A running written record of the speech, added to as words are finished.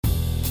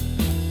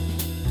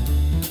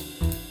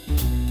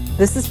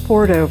This is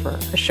Poured Over,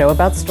 a show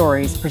about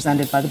stories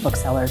presented by the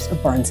booksellers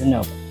of Barnes &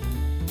 Noble.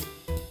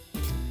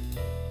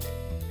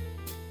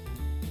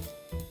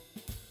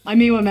 I'm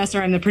Miwa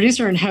Messer. I'm the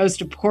producer and host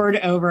of Poured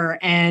Over,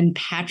 and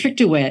Patrick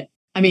deWitt.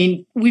 I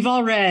mean, we've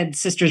all read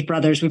Sisters,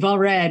 Brothers. We've all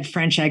read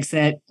French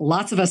Exit.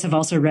 Lots of us have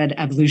also read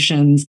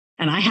Evolutions.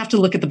 And I have to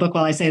look at the book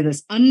while I say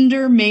this,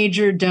 Under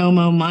Major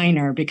Domo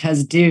Minor,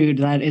 because, dude,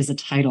 that is a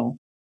title.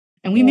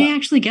 And we may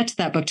actually get to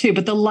that book too.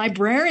 But The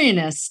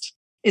Librarianist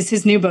is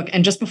his new book.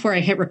 And just before I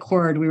hit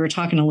record, we were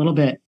talking a little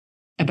bit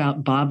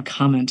about Bob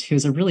Comment,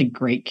 who's a really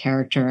great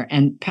character.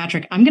 And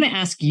Patrick, I'm going to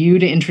ask you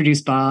to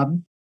introduce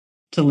Bob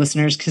to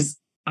listeners because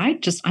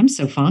I'm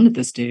so fond of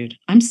this dude.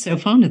 I'm so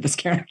fond of this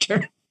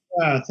character.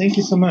 Thank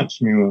you so much,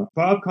 Miwa.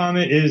 Bob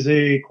Comet is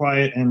a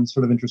quiet and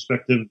sort of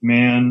introspective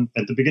man.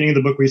 At the beginning of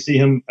the book, we see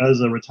him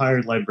as a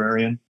retired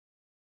librarian,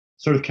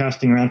 sort of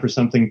casting around for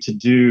something to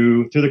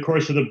do. Through the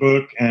course of the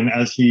book, and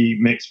as he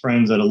makes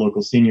friends at a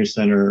local senior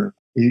center,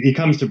 he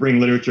comes to bring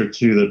literature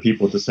to the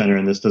people at the center,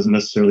 and this doesn't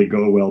necessarily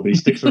go well, but he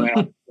sticks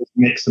around,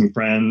 makes some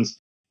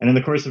friends. And in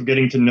the course of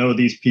getting to know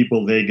these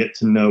people, they get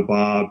to know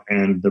Bob,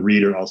 and the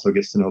reader also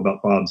gets to know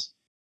about Bob's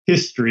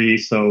history.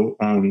 So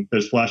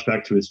there's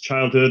flashback to his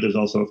childhood. There's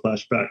also a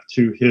flashback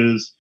to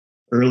his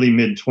early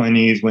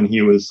mid-20s when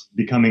he was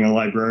becoming a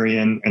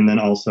librarian, and then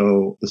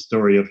also the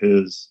story of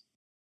his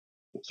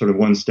sort of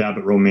one stab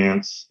at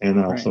romance and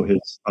also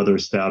his other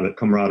stab at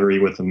camaraderie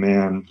with a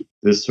man.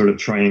 This sort of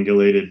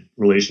triangulated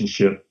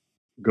relationship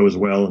goes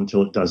well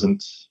until it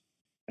doesn't.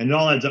 And it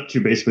all adds up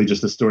to basically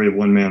just the story of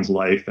one man's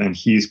life. And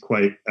he's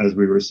quite, as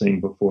we were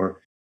saying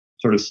before,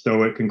 sort of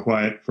stoic and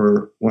quiet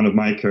for one of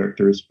my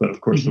characters. But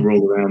of course, the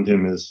world around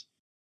him is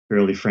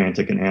fairly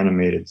frantic and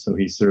animated. So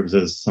he serves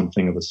as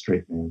something of a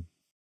straight man.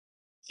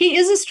 He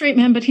is a straight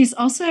man, but he's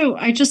also,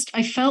 I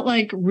felt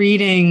like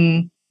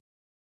reading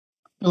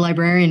The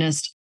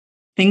Librarianist,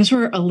 things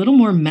were a little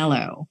more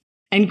mellow.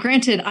 And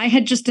granted, I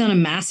had just done a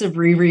massive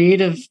reread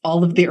of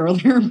all of the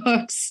earlier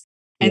books.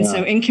 And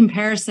so in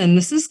comparison,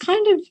 this is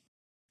kind of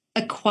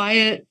a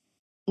quiet,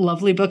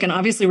 lovely book. And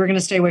obviously, we're going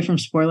to stay away from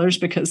spoilers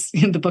because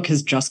the book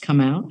has just come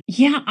out.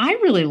 Yeah, I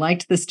really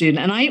liked this dude.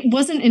 And I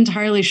wasn't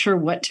entirely sure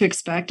what to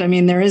expect. I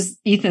mean, there is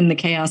Ethan, the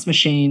chaos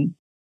machine.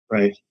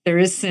 Right. There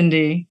is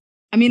Cindy.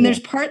 I mean, there's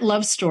part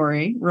love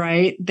story,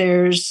 right?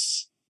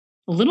 There's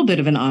a little bit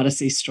of an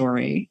Odyssey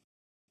story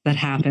that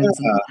happens in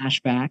the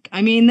flashback.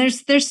 I mean,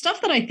 there's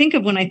stuff that I think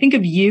of when I think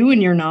of you and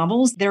your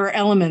novels. There are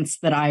elements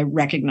that I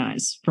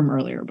recognize from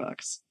earlier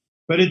books.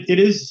 But it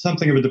is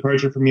something of a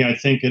departure for me. I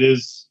think it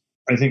is,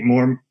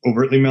 more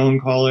overtly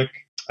melancholic.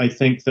 I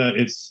think that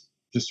it's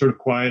just sort of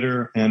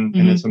quieter and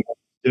it's a more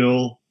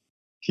still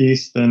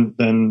piece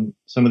than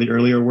some of the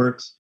earlier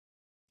works.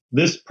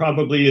 This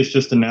probably is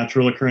just a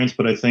natural occurrence,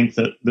 but I think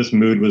that this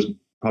mood was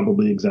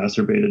probably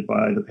exacerbated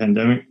by the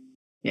pandemic.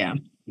 Yeah.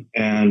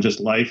 And just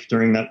life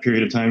during that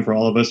period of time for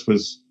all of us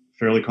was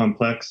fairly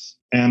complex.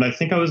 And I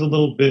think I was a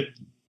little bit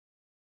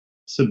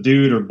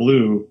subdued or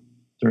blue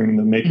during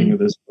the making of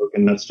this book.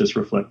 And that's just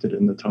reflected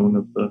in the tone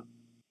of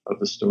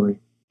the story.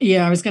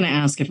 Yeah, I was going to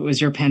ask if it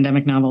was your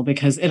pandemic novel,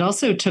 because it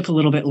also took a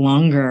little bit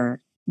longer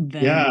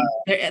than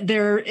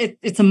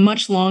it's a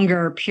much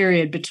longer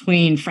period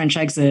between French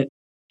Exit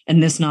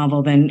and this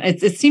novel than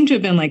it seemed to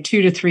have been like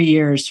 2 to 3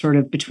 years sort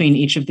of between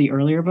each of the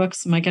earlier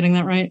books. Am I getting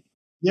that right?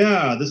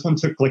 Yeah, this one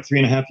took like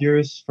 3.5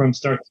 years from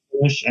start to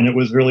finish, and it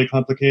was really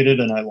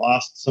complicated. And I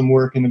lost some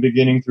work in the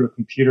beginning through a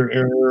computer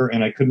error,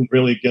 and I couldn't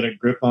really get a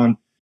grip on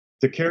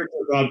the character.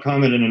 Bob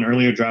Comet in an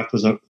earlier draft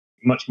was a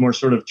much more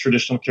sort of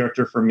traditional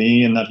character for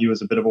me, in that he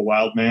was a bit of a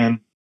wild man.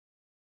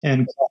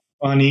 And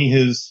Bonnie,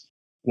 his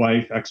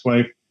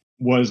ex-wife,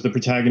 was the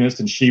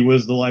protagonist, and she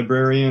was the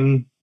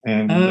librarian.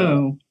 And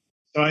so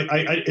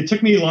it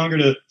took me longer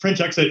to French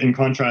Exit. In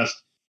contrast,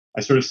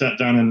 I sort of sat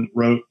down and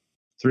wrote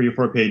 3 or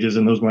 4 pages,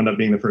 and those wound up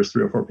being the first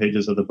 3 or 4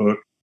 pages of the book,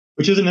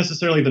 which isn't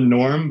necessarily the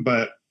norm,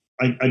 but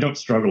I don't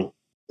struggle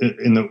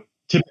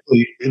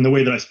typically in the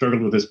way that I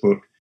struggled with this book.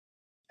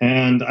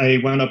 And I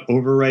wound up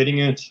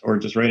overwriting it, or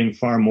just writing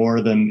far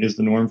more than is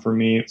the norm for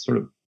me. It's sort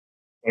of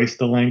twice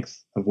the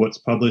length of what's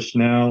published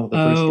now.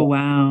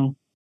 Wow.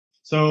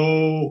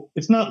 So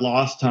it's not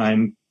lost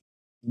time.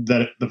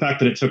 That the fact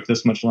that it took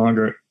this much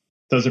longer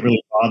doesn't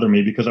really bother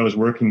me, because I was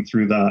working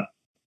through that.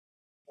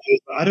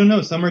 I don't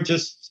know. Some are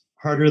just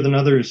harder than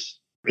others.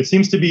 It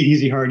seems to be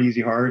easy, hard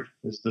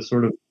is the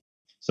sort of,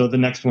 so the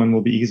next one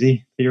will be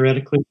easy,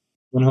 theoretically,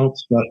 one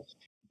hopes.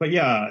 But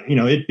yeah,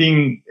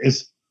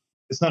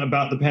 it's not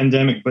about the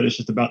pandemic, but it's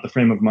just about the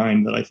frame of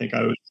mind that I think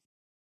I was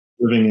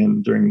living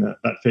in during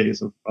that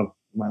phase of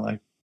my life.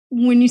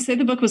 When you say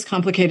the book was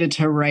complicated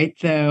to write,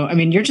 though, I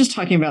mean, you're just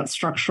talking about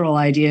structural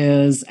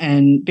ideas,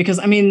 and because,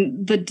 I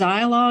mean, the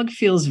dialogue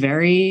feels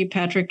very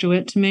Patrick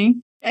deWitt to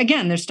me.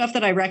 Again, there's stuff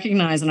that I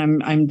recognize,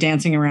 and I'm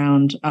dancing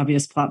around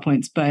obvious plot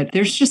points, but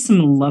there's just some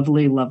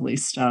lovely, lovely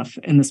stuff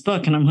in this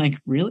book. And I'm like,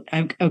 really?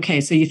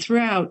 Okay, so you threw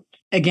out,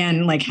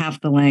 again, like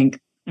half the length.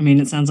 I mean,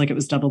 it sounds like it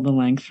was double the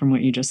length from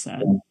what you just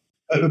said.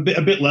 A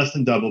bit less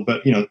than double,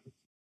 but, a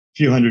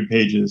few hundred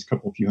pages,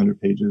 few hundred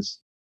pages.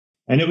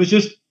 And it was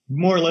just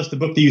more or less the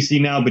book that you see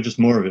now, but just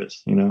more of it,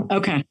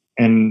 Okay.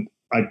 And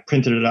I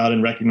printed it out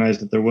and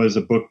recognized that there was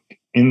a book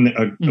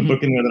a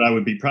book in there that I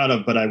would be proud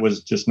of, but I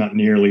was just not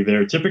nearly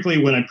there.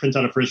 Typically, when I print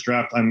out a first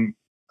draft, I'm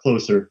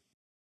closer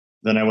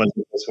than I was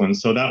with this one.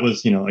 So that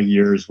was, a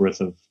year's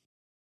worth of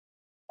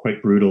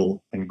quite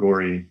brutal and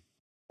gory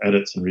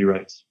edits and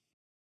rewrites.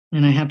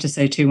 And I have to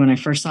say, too, when I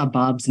first saw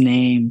Bob's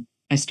name,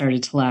 I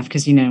started to laugh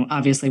because,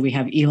 obviously we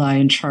have Eli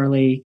and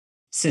Charlie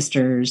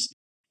sisters,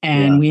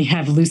 and we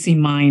have Lucy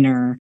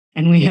Minor,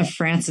 and we have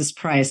Frances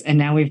Price, and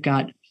now we've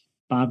got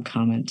Bob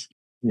Comment.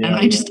 Yeah,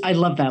 and I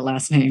love that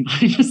last name.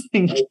 I just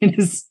think it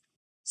is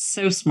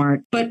so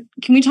smart. But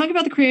can we talk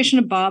about the creation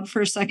of Bob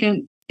for a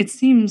second? It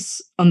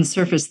seems on the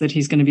surface that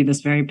he's going to be this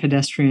very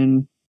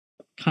pedestrian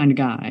kind of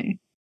guy.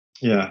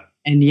 Yeah.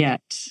 And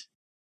yet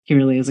he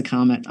really is a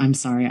comet. I'm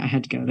sorry. I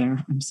had to go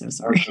there. I'm so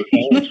sorry.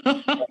 Okay.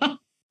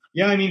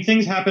 Yeah. I mean,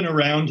 things happen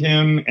around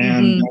him,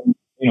 and,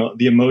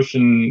 the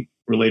emotion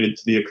related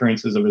to the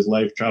occurrences of his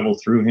life travel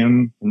through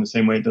him in the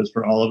same way it does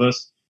for all of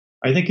us.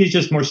 I think he's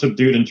just more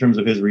subdued in terms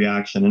of his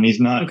reaction, and he's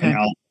not an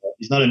alpha.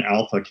 He's not an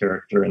alpha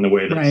character in the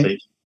way that, say,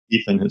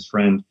 Ethan, his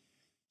friend,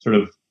 sort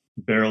of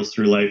barrels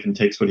through life and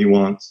takes what he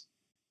wants.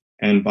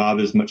 And Bob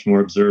is much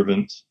more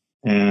observant.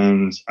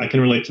 And I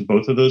can relate to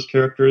both of those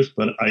characters,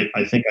 but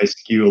I think I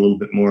skew a little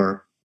bit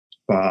more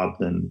Bob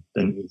than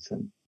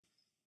Ethan.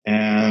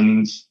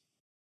 And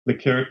the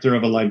character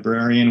of a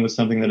librarian was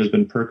something that has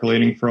been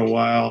percolating for a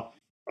while,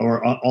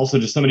 or also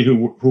just somebody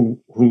who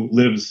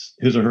lives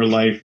his or her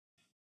life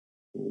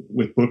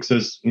with books,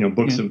 as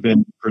books have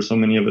been for so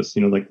many of us,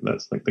 like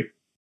that's like the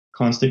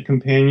constant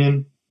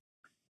companion.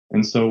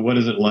 And so what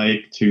is it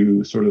like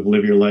to sort of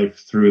live your life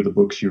through the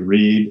books you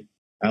read?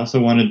 I also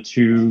wanted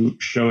to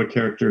show a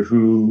character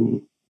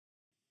who,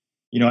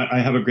 I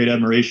have a great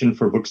admiration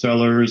for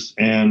booksellers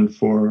and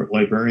for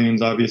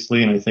librarians,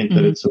 obviously. And I think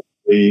that it's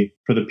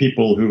for the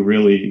people who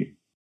really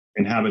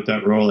inhabit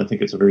that role, I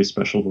think it's a very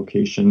special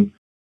vocation.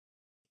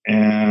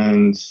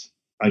 And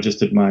I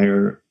just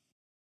admire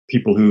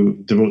people who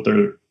devote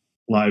their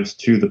lives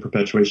to the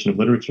perpetuation of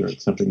literature.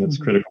 It's something that's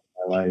critical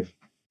in my life.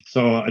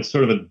 So it's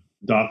sort of a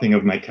doffing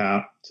of my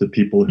cap to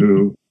people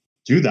who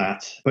do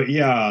that. But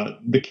yeah,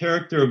 the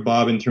character of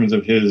Bob, in terms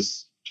of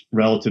his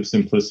relative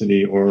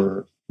simplicity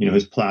or,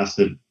 his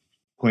placid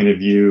point of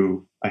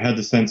view, I had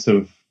the sense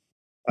of,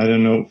 I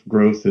don't know if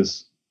growth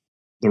is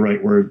the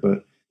right word,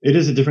 but it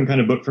is a different kind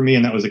of book for me.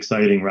 And that was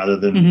exciting rather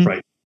than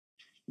frightening,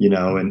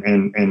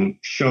 and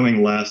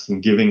showing less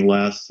and giving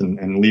less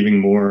and leaving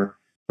more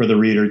for the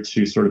reader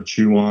to sort of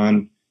chew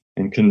on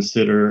and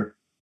consider.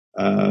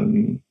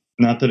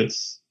 Not that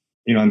it's,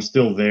 I'm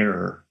still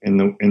there in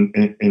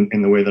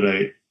the way that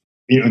I,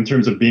 in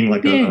terms of being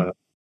like a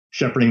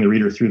shepherding the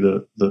reader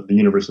through the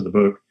universe of the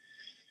book.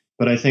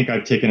 But I think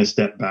I've taken a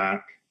step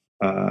back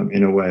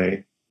in a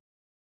way,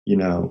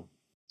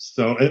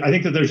 So I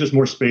think that there's just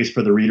more space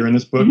for the reader in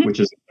this book,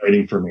 which is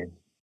exciting for me.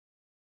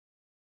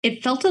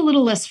 It felt a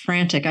little less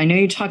frantic. I know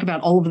you talk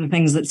about all of the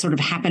things that sort of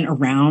happen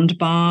around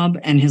Bob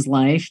and his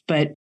life,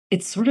 but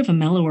it's sort of a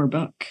mellower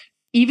book.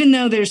 Even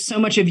though there's so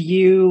much of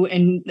you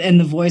and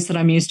the voice that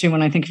I'm used to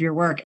when I think of your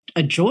work,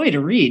 a joy to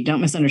read,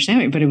 don't misunderstand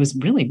me, but it was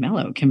really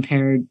mellow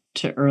compared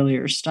to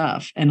earlier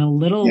stuff, and a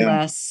little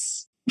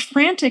less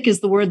frantic is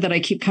the word that I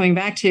keep coming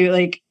back to,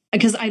 like,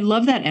 because I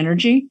love that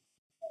energy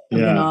of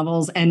the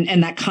novels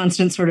and that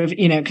constant sort of,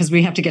 because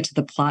we have to get to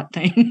the plot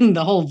thing,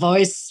 the whole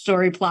voice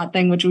story plot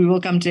thing, which we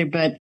will come to.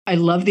 But I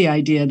love the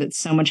idea that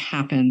so much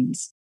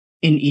happens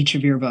in each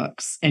of your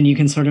books, and you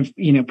can sort of,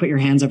 put your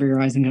hands over your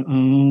eyes and go, oh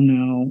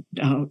no,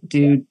 oh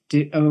dude,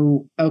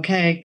 oh,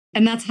 okay.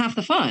 And that's half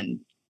the fun.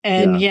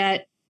 And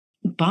yet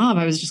Bob,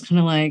 I was just kind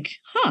of like,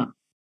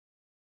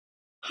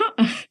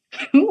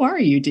 who are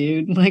you,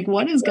 dude? Like,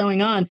 what is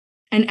going on?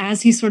 And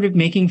as he's sort of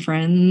making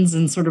friends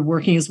and sort of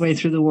working his way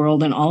through the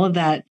world and all of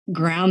that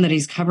ground that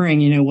he's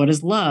covering, what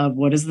is love?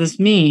 What does this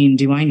mean?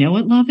 Do I know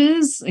what love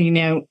is?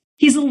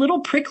 He's a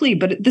little prickly,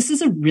 but this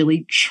is a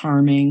really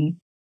charming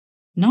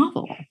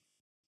novel.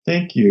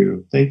 Thank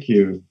you. Thank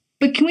you.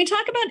 But can we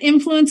talk about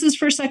influences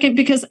for a second?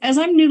 Because as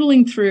I'm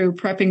noodling through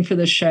prepping for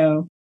the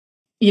show,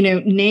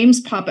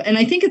 names pop up. And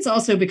I think it's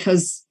also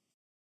because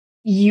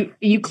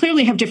you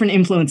clearly have different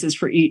influences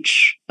for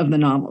each of the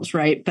novels,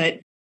 right? But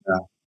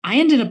I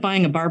ended up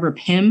buying a Barbara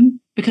Pym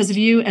because of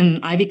you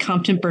and Ivy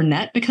Compton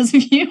Burnett because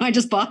of you. I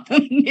just bought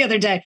them the other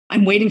day.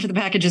 I'm waiting for the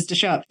packages to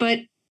show up. But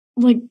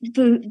like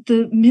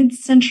the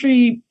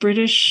mid-century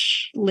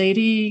British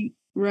lady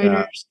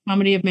writers,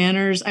 Comedy of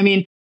Manners. I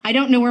mean, I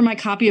don't know where my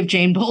copy of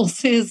Jane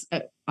Bowles is.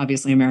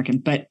 Obviously American.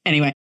 But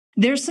anyway,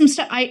 there's some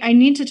stuff. I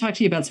need to talk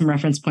to you about some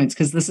reference points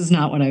because this is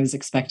not what I was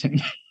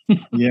expecting.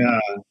 Yeah.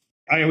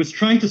 I was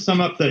trying to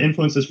sum up the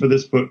influences for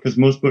this book because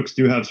most books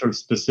do have sort of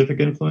specific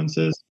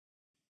influences.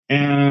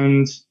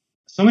 And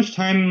so much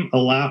time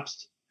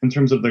elapsed in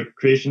terms of the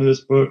creation of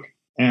this book.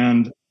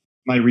 And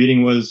my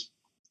reading was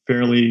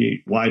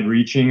fairly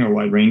wide-reaching or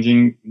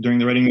wide-ranging during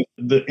the writing.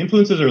 The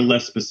influences are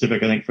less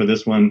specific, I think, for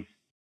this one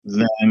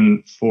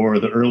than for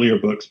the earlier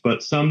books.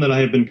 But some that I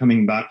have been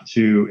coming back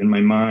to in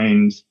my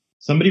mind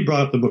Somebody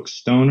brought up the book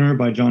Stoner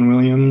by John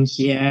Williams.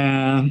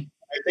 Yeah.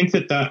 I think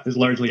that is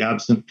largely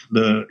absent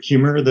the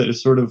humor that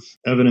is sort of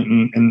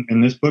evident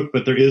in this book,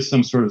 but there is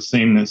some sort of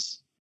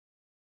sameness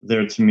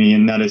there to me,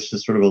 and that is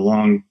just sort of a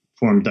long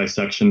form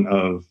dissection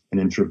of an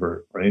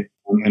introvert, right?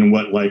 And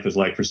what life is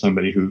like for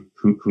somebody who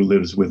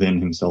lives within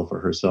himself or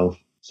herself.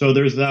 So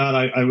there's that.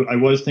 I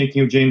was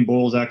thinking of Jane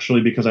Bowles, actually,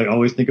 because I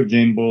always think of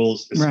Jane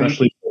Bowles,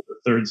 especially the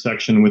third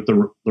section with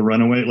the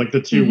runaway, like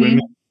the two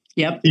women.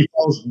 Yep.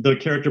 The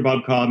character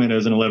Bob Cobbin,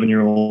 as an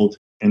 11-year-old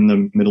in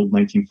the middle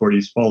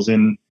 1940s, falls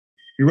in.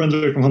 He runs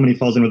away from home and he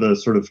falls in with a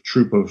sort of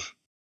troupe of,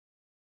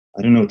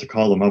 I don't know what to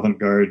call them,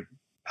 avant-garde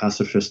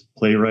pacifist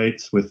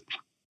playwrights with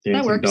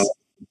dancing dogs.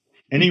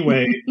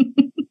 Anyway,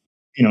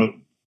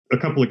 a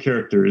couple of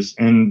characters,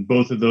 and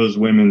both of those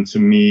women to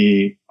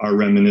me are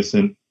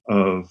reminiscent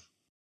of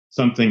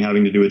something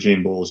having to do with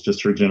Jane Bowles,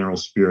 just her general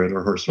spirit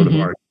or her sort of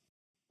art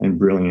and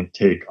brilliant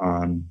take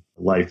on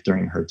life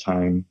during her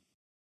time.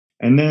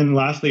 And then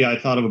lastly, I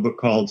thought of a book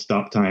called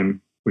Stop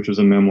Time, which was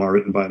a memoir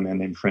written by a man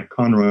named Frank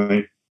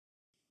Conroy,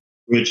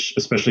 which,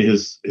 especially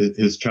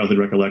his childhood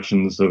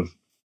recollections of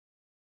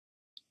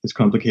his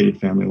complicated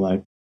family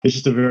life. It's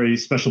just a very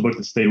special book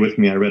that stayed with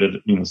me. I read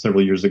it,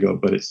 several years ago,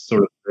 but it's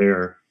sort of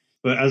there.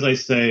 But as I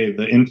say,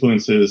 the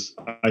influences,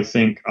 I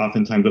think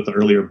oftentimes with the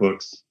earlier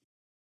books,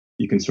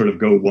 you can sort of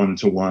go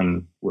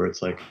one-to-one where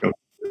it's like, oh,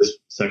 this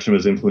section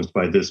was influenced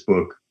by this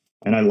book.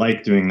 And I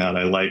like doing that.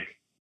 I like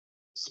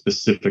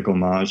specific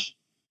homage.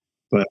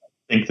 But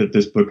I think that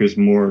this book is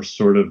more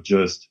sort of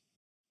just,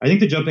 I think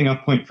the jumping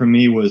off point for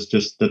me was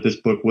just that this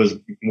book was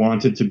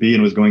wanted to be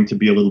and was going to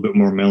be a little bit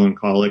more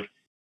melancholic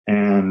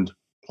and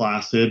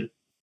placid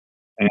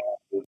and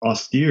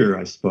austere,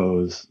 I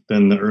suppose,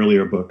 than the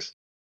earlier books.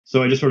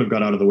 So I just sort of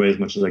got out of the way as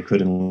much as I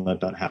could and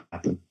let that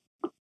happen.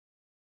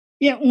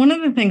 Yeah, one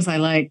of the things I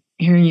like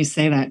hearing you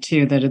say that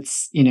too, that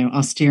it's,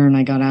 austere and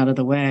I got out of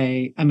the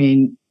way. I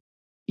mean,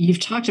 you've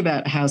talked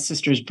about how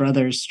Sisters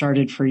Brothers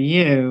started for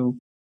you.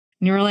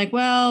 And you were like,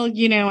 well,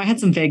 I had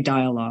some vague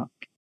dialogue.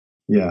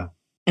 Yeah.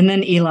 And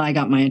then Eli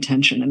got my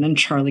attention, and then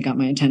Charlie got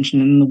my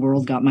attention, and then the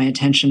world got my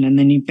attention. And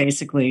then you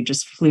basically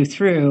just flew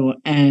through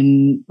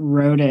and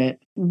wrote it.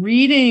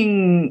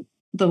 Reading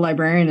The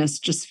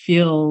Librarianist just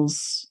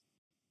feels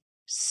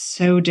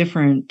so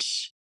different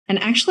and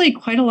actually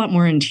quite a lot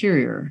more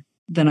interior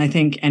than I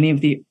think any of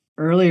the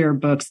earlier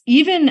books,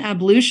 even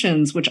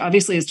Ablutions, which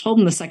obviously is told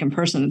in the second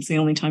person. It's the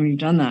only time you've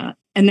done that.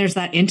 And there's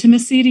that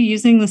intimacy to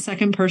using the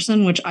second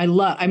person, which I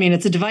love. I mean,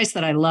 it's a device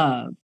that I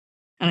love,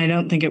 and I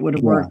don't think it would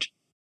have worked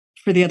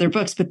for the other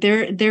books, but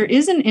there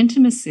is an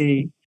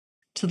intimacy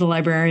to The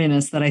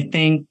Librarianist that I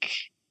think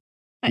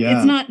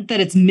it's not that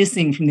it's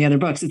missing from the other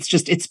books. It's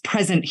just, it's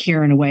present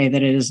here in a way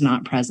that it is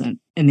not present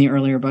in the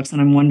earlier books.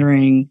 And I'm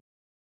wondering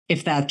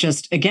if that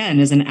just, again,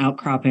 is an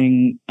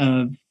outcropping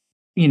of,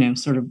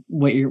 sort of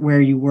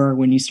where you were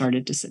when you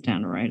started to sit down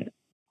and write it.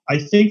 I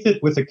think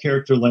that with a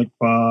character like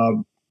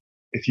Bob,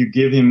 if you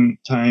give him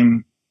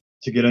time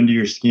to get under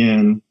your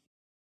skin,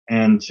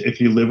 and if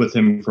you live with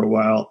him for a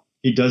while,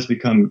 he does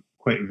become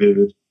quite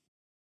vivid.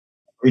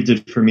 He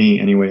did for me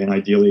anyway, and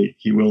ideally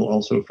he will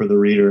also for the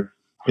reader.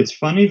 It's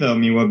funny though,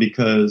 Miwa,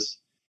 because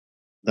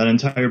that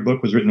entire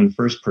book was written in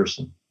first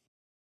person.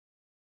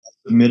 I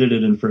submitted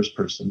it in first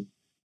person,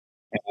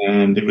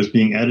 and it was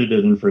being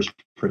edited in first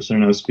person.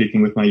 And I was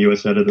speaking with my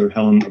US editor,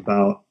 Helen,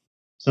 about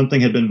something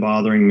had been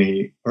bothering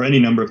me, or any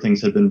number of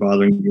things had been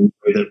bothering me.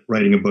 That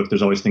writing a book,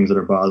 there's always things that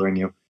are bothering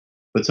you.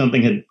 But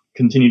something had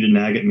continued to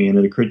nag at me, and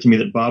it occurred to me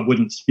that Bob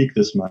wouldn't speak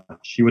this much.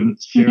 He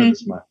wouldn't share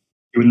this much.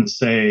 He wouldn't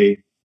say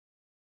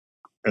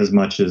as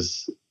much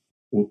as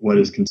what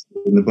is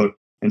considered in the book.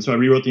 And so I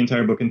rewrote the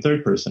entire book in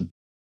third person.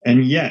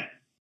 And yet,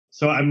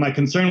 my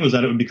concern was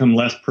that it would become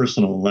less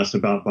personal and less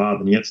about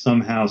Bob. And yet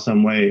somehow,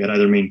 some way, it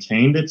either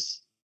maintained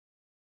its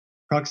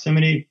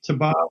proximity to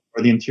Bob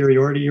or the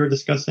interiority you were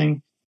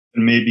discussing,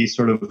 and maybe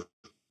sort of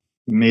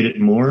made it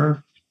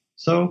more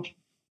so.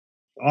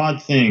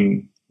 Odd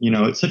thing,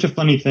 it's such a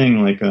funny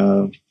thing, like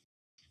the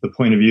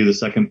point of view, the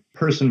second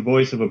person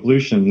voice of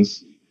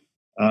Ablutions.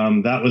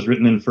 That was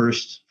written in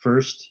first,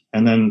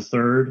 and then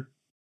third,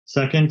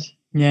 second.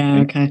 Yeah,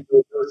 okay.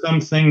 There was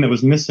something that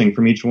was missing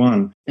from each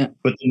one. Yeah.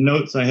 But the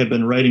notes I had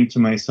been writing to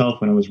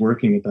myself when I was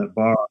working at that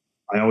bar,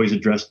 I always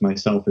addressed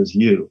myself as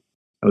you.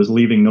 I was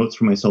leaving notes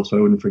for myself so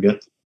I wouldn't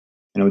forget.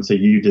 And I would say,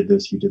 you did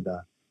this, you did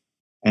that.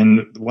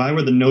 And why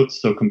were the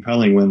notes so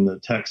compelling when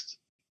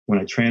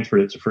I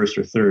transferred it to first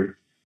or third?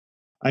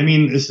 I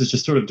mean, this is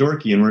just sort of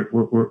dorky, and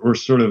we're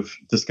sort of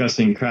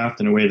discussing craft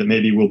in a way that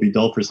maybe will be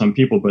dull for some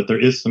people, but there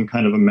is some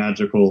kind of a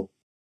magical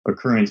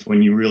occurrence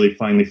when you really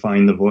finally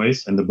find the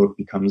voice and the book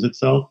becomes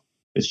itself.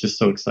 It's just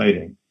so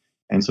exciting.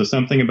 And so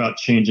something about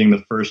changing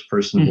the first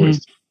person voice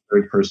to the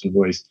third person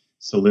voice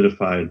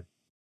solidified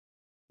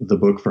the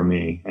book for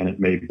me, and it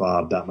made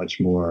Bob that much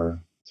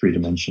more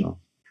three-dimensional.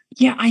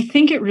 Yeah, I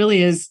think it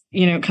really is,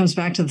 it comes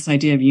back to this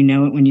idea of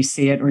it when you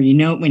see it, or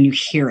it when you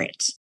hear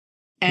it.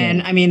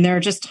 And I mean, there are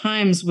just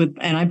times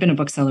and I've been a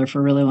bookseller for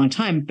a really long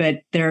time,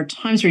 but there are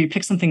times where you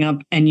pick something up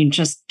and you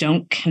just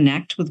don't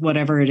connect with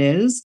whatever it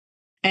is.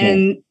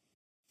 And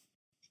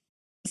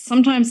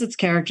sometimes it's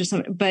character,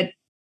 but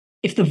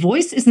if the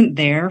voice isn't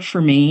there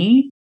for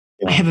me,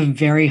 I have a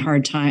very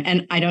hard time.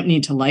 And I don't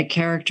need to like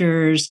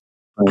characters.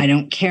 I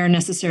don't care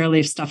necessarily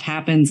if stuff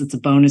happens. It's a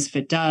bonus if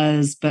it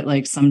does. But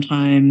like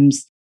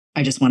sometimes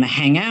I just want to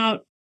hang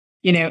out,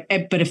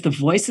 but if the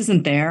voice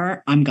isn't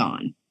there, I'm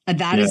gone.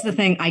 That is the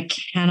thing. I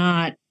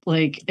cannot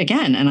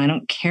again, and I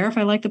don't care if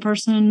I like the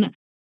person.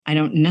 I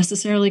don't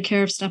necessarily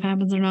care if stuff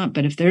happens or not.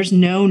 But if there's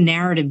no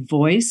narrative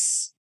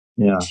voice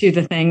to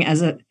the thing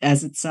as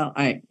itself,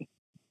 I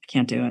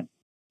can't do it.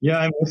 Yeah,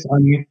 I'm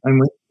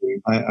with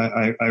you.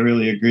 I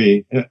really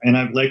agree. And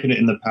I've likened it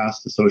in the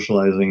past to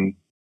socializing.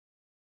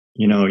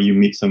 You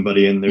meet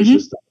somebody and there's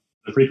just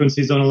the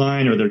frequencies don't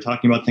align, or they're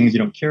talking about things you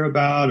don't care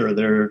about, or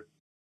their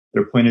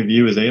point of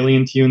view is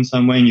alien to you in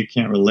some way and you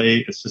can't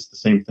relate. It's just the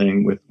same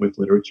thing with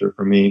literature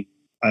for me.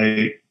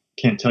 I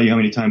can't tell you how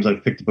many times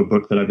I've picked up a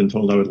book that I've been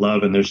told I would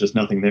love and there's just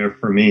nothing there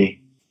for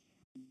me.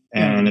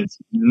 And it's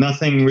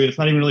not even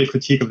really a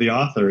critique of the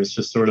author. It's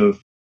just sort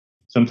of,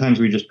 sometimes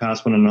we just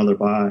pass one another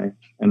by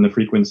and the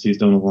frequencies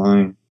don't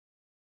align.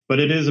 But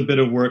it is a bit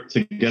of work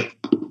to get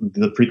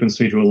the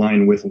frequency to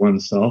align with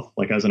oneself.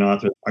 Like as an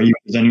author, are you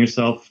presenting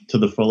yourself to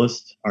the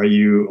fullest? Are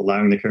you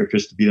allowing the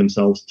characters to be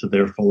themselves to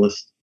their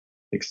fullest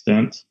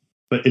extent?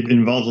 But it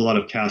involves a lot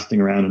of casting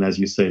around. And as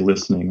you say,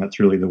 listening. That's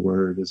really the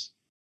word, is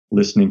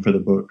listening for the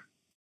book.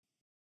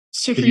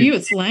 So for you,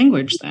 it's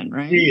language then,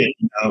 right?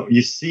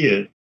 You see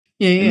it.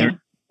 Yeah.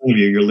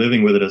 You're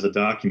living with it as a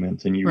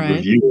document and you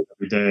review it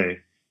every day.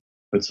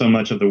 But so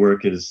much of the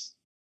work is,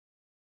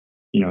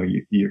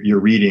 you're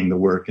reading the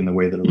work in the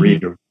way that a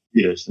reader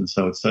reads. And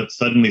so it's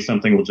suddenly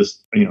something will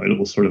just, it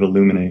will sort of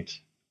illuminate.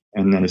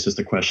 And then it's just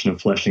a question of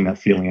fleshing that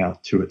feeling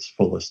out to its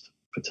fullest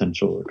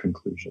potential or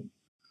conclusion.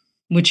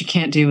 Which you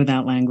can't do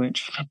without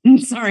language. I'm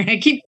sorry.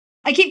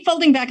 I keep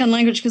folding back on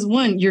language because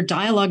one, your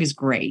dialogue is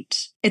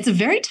great. It's a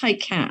very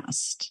tight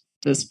cast,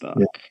 this book.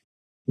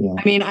 Yeah.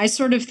 I mean, I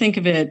sort of think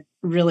of it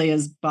really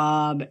as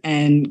Bob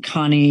and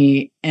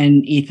Connie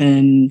and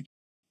Ethan,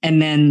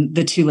 and then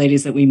the two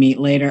ladies that we meet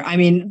later. I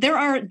mean,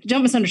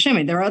 don't misunderstand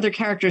me, there are other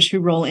characters who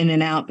roll in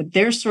and out, but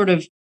they're sort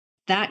of,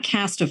 that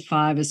cast of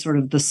five is sort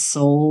of the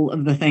soul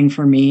of the thing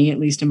for me, at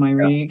least in my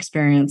reading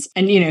experience.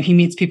 And, he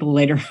meets people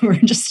later who are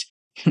just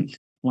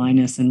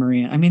Linus and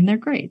Maria. I mean, they're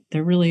great.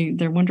 They're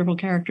wonderful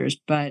characters,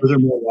 but those are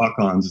more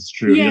walk-ons. It's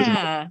true.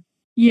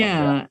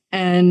 Yeah.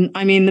 And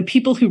I mean, the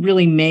people who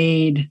really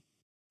made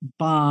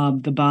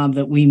Bob, the Bob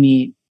that we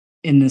meet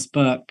in this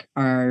book,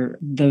 are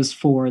those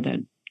four that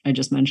I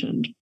just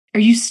mentioned. Are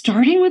you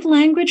starting with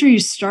language? Or are you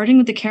starting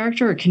with the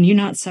character, or can you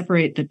not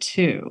separate the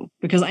two?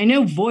 Because I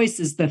know voice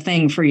is the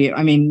thing for you.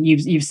 I mean,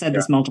 you've said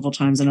this multiple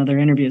times in other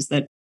interviews,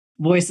 that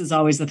voice is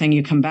always the thing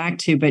you come back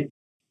to, but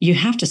you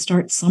have to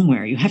start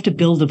somewhere. You have to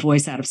build a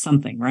voice out of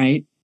something,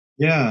 right?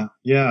 Yeah.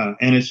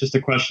 And it's just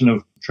a question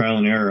of trial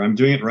and error. I'm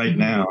doing it right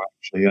now,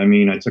 actually. I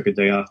mean, I took a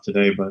day off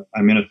today, but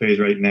I'm in a phase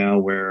right now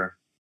where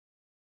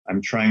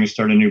I'm trying to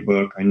start a new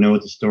book. I know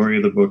what the story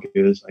of the book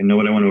is. I know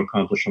what I want to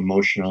accomplish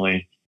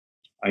emotionally.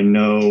 I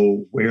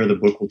know where the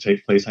book will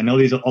take place. I know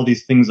all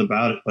these things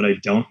about it, but I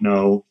don't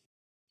know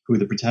who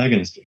the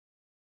protagonist is.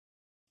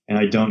 And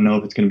I don't know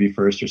if it's going to be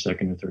first or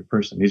second or third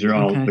person. These are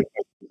all the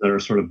questions that are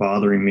sort of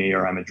bothering me,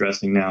 or I'm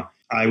addressing now.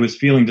 I was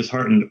feeling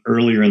disheartened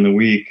earlier in the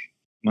week,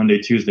 Monday,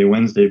 Tuesday,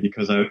 Wednesday,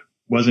 because I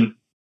wasn't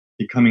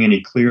becoming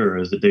any clearer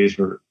as the days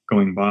were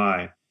going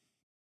by.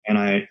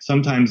 And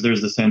sometimes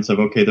there's the sense of,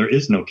 okay, there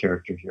is no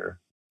character here.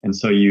 And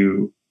so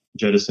you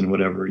jettison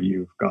whatever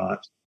you've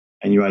got,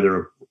 and you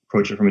either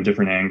approach it from a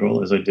different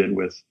angle, as I did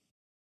with,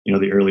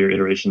 the earlier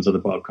iterations of the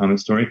Bob Comet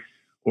story,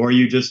 or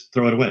you just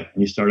throw it away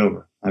and you start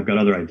over. I've got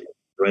other ideas.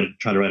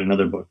 Try to write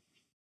another book.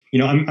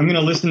 I'm going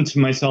to listen to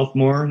myself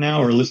more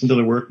now, or listen to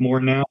the work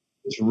more now.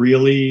 It's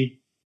really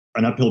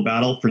an uphill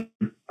battle.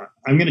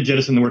 I'm going to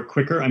jettison the work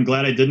quicker. I'm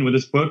glad I didn't with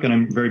this book, and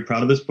I'm very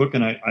proud of this book,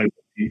 and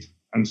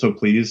I'm so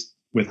pleased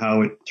with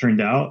how it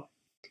turned out.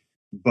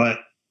 But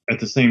at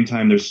the same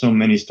time, there's so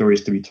many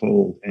stories to be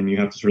told, and you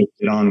have to sort of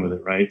get on with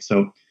it, right?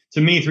 So to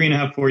me,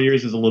 3.5, 4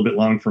 years is a little bit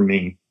long for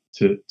me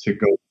to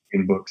go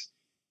in books.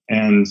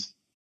 And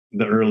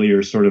the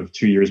earlier sort of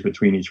 2 years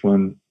between each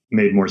one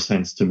made more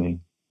sense to me.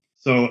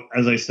 So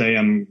as I say,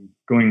 I'm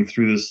going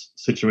through this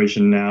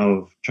situation now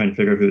of trying to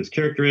figure out who this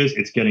character is.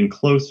 It's getting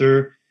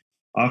closer.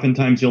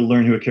 Oftentimes you'll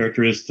learn who a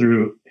character is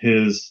through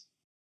his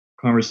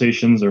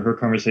conversations or her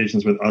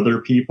conversations with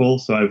other people.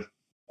 So I've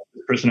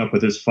this person up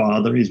with his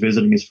father. He's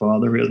visiting his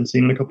father, who he hasn't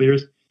seen in a couple of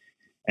years.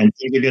 And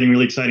things are getting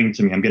really exciting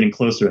to me. I'm getting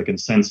closer. I can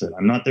sense it.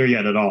 I'm not there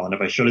yet at all. And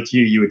if I showed it to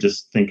you, you would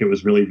just think it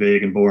was really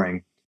vague and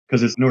boring,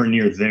 because it's nowhere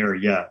near there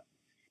yet.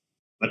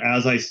 But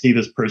as I see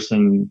this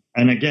person,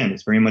 and again,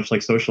 it's very much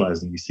like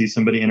socializing. You see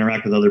somebody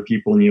interact with other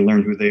people and you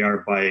learn who they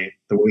are by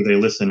the way they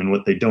listen and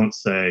what they don't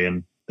say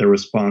and their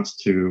response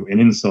to an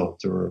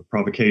insult or a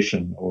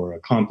provocation or a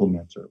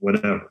compliment or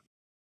whatever.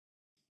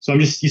 So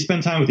you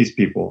spend time with these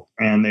people,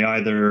 and they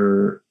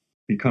either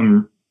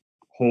become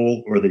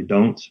whole or they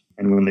don't.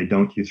 And when they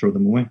don't, you throw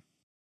them away.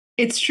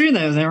 It's true,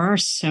 though. There are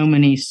so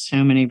many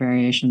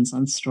variations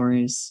on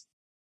stories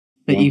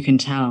that you can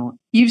tell.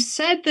 You've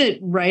said that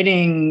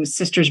writing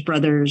Sisters,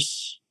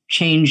 Brothers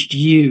changed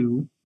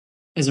you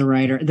as a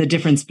writer. The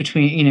difference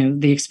between,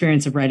 the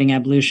experience of writing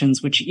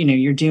Ablutions, which,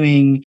 you're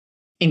doing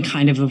in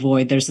kind of a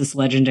void. There's this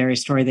legendary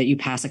story that you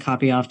pass a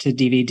copy off to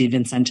D.V.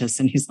 DeVincentis,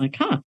 and he's like,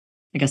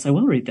 I guess I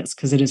will read this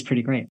because it is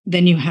pretty great.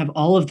 Then you have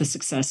all of the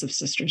success of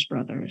Sisters,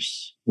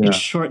 Brothers. Yeah. It's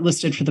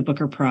shortlisted for the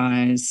Booker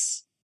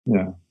Prize.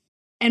 Yeah.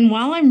 And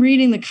while I'm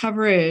reading the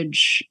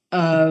coverage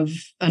of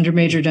Under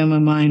Major Domo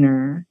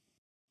Minor,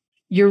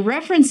 you're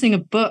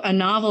referencing a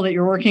novel that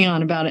you're working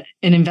on about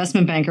an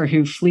investment banker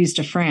who flees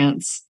to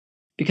France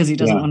because he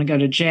doesn't want to go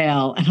to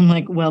jail. And I'm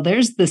like, well,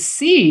 there's the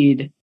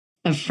seed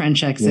of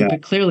French Exit,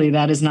 but clearly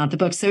that is not the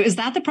book. So is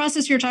that the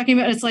process you're talking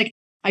about? It's like,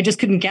 I just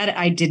couldn't get it.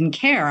 I didn't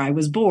care. I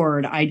was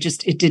bored.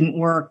 It didn't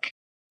work.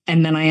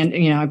 And then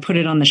I put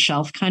it on the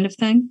shelf kind of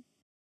thing.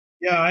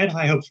 Yeah, I had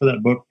high hopes for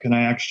that book. And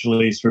I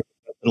actually sort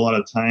of put a lot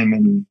of time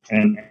and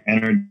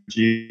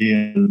energy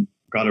and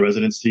got a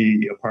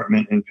residency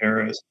apartment in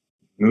Paris,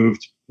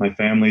 moved my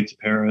family to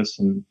Paris.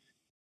 And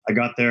I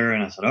got there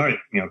and I said, all right,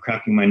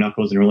 cracking my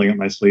knuckles and rolling up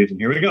my sleeves and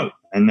here we go.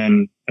 And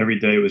then every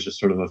day was just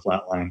sort of a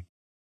flat line.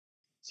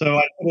 So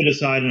I put it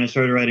aside and I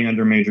started writing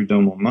Under Major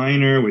Domo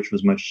Minor, which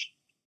was much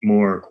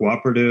more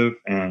cooperative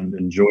and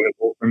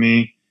enjoyable for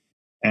me.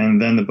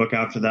 And then the book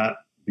after that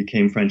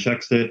became French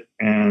Exit.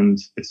 And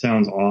it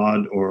sounds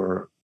odd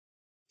or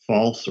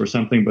false or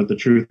something, but the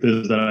truth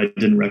is that I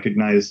didn't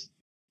recognize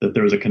that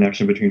there was a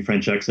connection between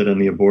French Exit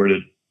and the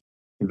aborted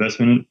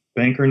investment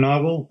banker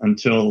novel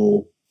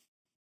until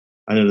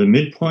either the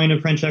midpoint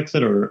of French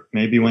Exit or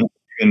maybe when it's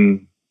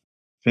even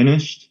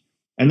finished.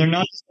 And they're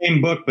not the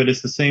same book, but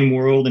it's the same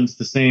world and it's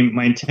the same.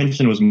 My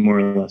intention was more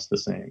or less the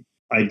same.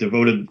 I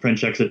devoted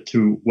French Exit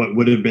to what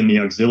would have been the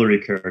auxiliary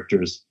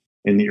characters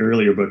in the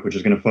earlier book, which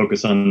is going to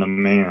focus on the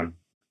man.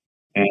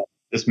 And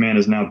this man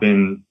has now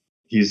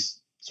he's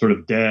sort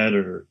of dead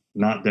or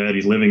not dead.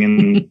 He's living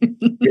in,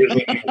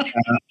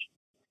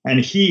 and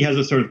he has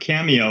a sort of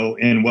cameo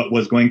in what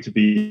was going to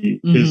be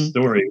his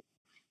story.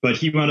 But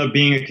he wound up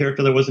being a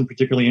character that wasn't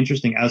particularly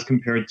interesting as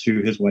compared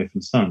to his wife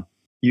and son.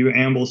 You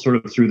amble sort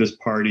of through this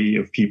party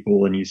of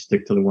people and you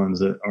stick to the ones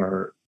that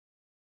are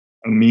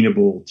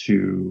amenable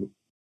to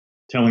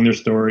telling their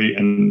story.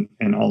 And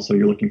also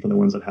you're looking for the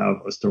ones that have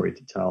a story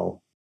to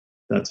tell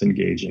that's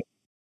engaging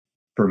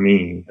for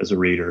me as a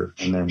reader.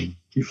 And then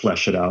you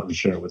flesh it out and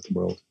share it with the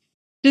world.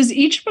 Does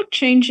each book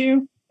change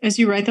you as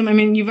you write them? I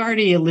mean, you've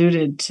already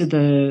alluded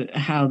to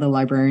how the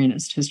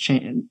Librarianist has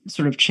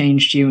sort of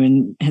changed you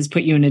and has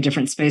put you in a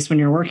different space when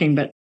you're working,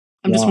 but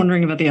I'm just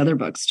wondering about the other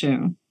books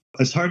too.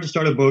 It's hard to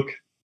start a book.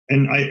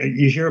 And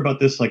you hear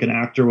about this, like an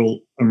actor will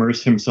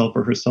immerse himself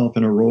or herself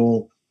in a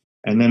role,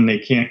 and then they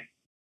can't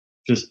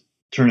just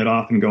turn it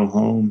off and go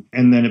home.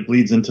 And then it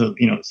bleeds into,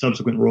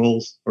 subsequent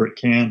roles, or it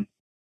can.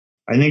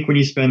 I think when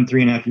you spend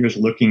 3.5 years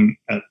looking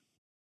at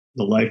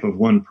the life of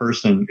one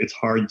person, it's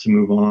hard to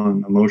move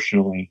on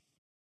emotionally.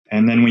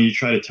 And then when you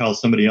try to tell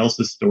somebody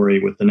else's story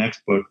with the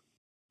next book,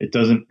 it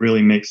doesn't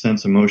really make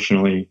sense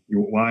emotionally.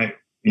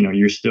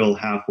 You're still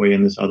halfway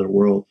in this other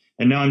world.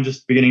 And now I'm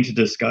just beginning to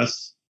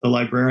discuss The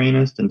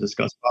Librarianist and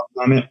discuss Bob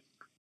Comet.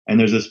 And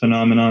there's this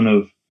phenomenon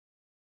of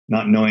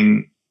not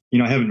knowing,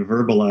 I haven't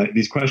verbalized.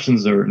 These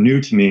questions are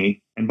new to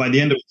me. And by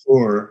the end of the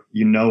tour,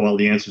 you know all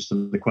the answers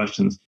to the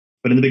questions.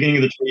 But in the beginning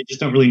of the tour, you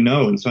just don't really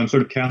know. And so I'm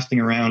sort of casting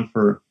around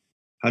for,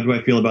 how do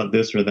I feel about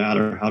this or that?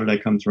 Or how did I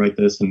come to write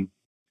this? And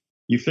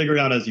you figure it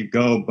out as you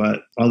go.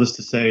 But all this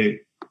to say,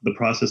 the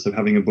process of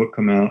having a book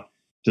come out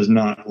does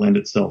not lend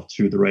itself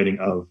to the writing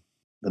of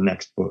the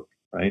next book,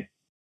 right?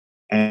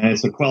 And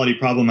it's a quality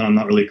problem, and I'm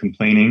not really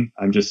complaining.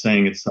 I'm just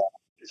saying it's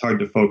hard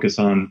to focus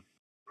on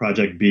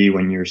Project B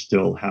when you're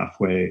still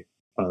halfway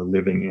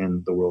living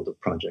in the world of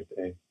Project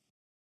A.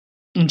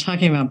 And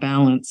talking about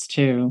balance,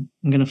 too,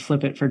 I'm going to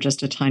flip it for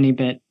just a tiny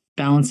bit,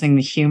 balancing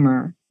the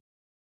humor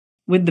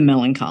with the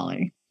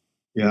melancholy.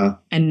 Yeah.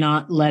 And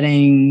not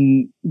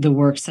letting the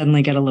work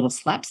suddenly get a little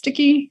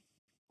slapsticky,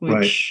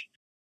 which,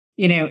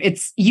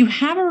 you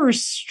have a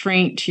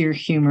restraint to your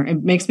humor.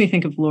 It makes me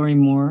think of Laurie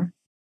Moore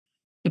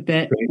a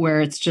bit,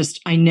 where it's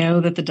just, I know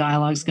that the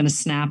dialogue is going to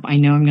snap. I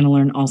know I'm going to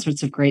learn all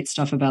sorts of great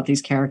stuff about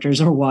these characters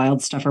or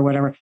wild stuff or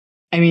whatever.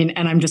 I mean,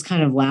 and I'm just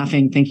kind of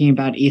laughing thinking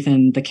about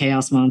Ethan, the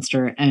chaos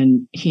monster,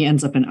 and he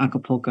ends up in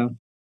Acapulco.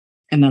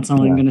 And that's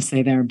all I'm going to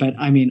say there. But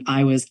I mean,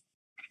 I was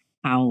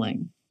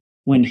howling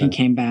when he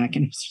came back,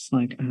 and it was just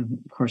like,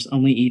 of course,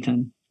 only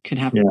Ethan could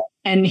have. Yeah.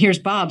 And here's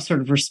Bob sort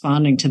of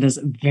responding to this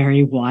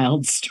very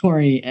wild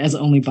story as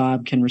only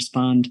Bob can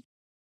respond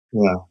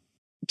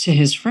to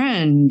his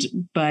friend.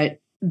 But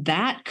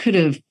that could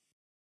have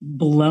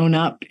blown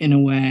up in a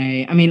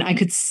way. I mean, I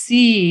could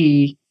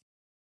see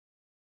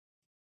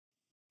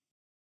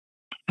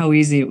how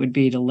easy it would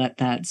be to let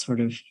that sort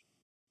of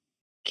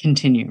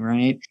continue,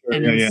 right? Sure,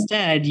 and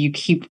instead, you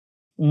keep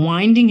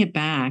winding it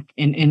back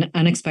in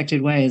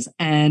unexpected ways.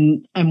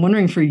 And I'm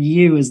wondering for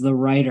you as the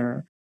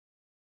writer,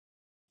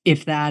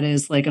 if that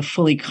is like a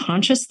fully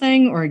conscious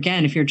thing, or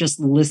again, if you're just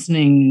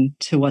listening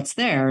to what's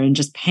there and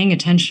just paying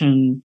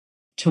attention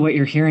to what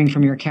you're hearing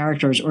from your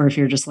characters, or if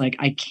you're just like,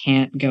 I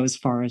can't go as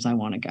far as I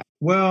want to go.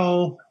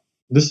 Well,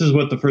 this is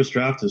what the first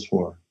draft is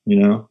for, you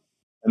know?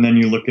 And then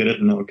you look at it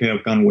and, okay,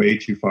 I've gone way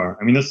too far.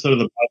 I mean, that's sort of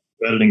the problem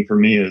with editing for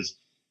me, is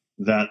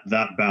that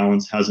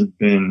balance hasn't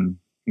been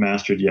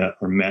mastered yet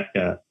or met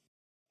yet.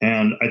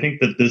 And I think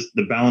that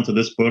the balance of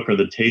this book, or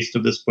the taste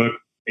of this book,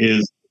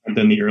 is different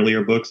than the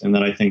earlier books, and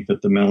that I think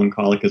that the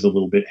melancholic is a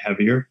little bit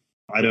heavier.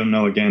 I don't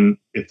know, again,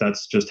 if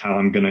that's just how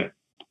I'm going to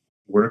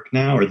work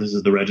now, or this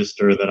is the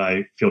register that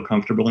I feel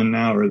comfortable in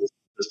now, or this is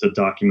just a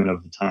document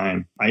of the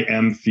time. I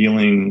am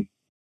feeling,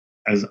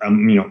 as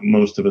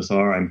most of us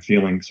are, I'm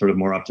feeling sort of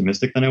more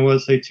optimistic than I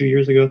was, say, 2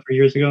 years ago, 3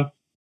 years ago.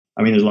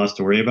 I mean, there's lots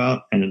to worry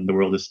about, and the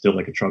world is still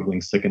like a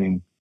troubling,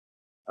 sickening,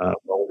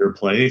 vulgar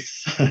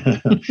place.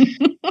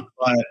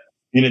 But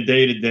in a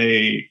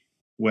day-to-day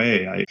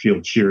way, I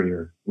feel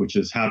cheerier, which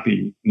is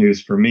happy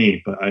news for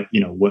me. But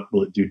what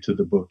will it do to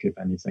the book, if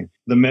anything?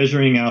 The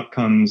measuring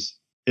outcomes,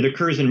 it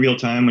occurs in real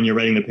time when you're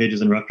writing the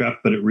pages in rough draft,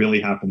 but it really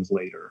happens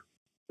later.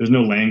 There's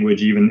no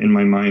language even in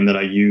my mind that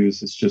I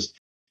use. It's just,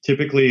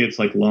 typically it's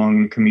like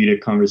long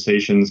comedic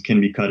conversations can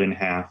be cut in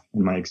half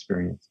in my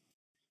experience.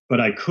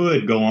 But I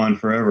could go on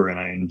forever, and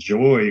I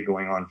enjoy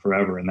going on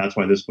forever. And that's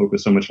why this book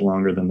was so much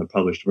longer than the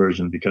published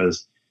version,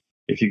 because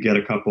if you get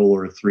a couple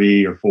or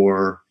 3 or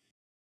 4,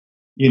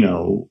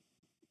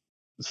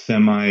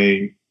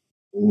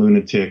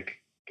 semi-lunatic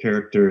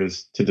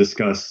characters to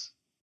discuss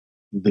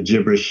the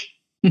gibberish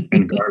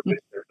and garbage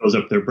that goes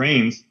up their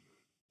brains,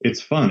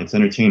 it's fun. It's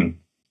entertaining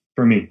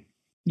for me.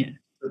 Yeah.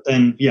 But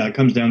then, it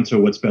comes down to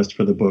what's best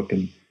for the book.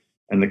 And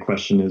the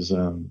question is,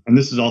 and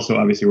this is also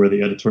obviously where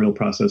the editorial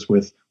process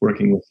with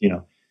working with,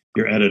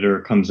 your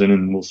editor comes in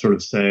and will sort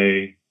of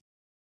say,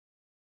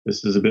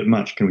 this is a bit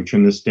much. Can we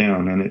trim this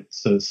down? And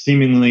it's a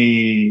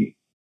seemingly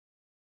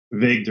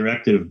vague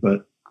directive,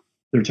 but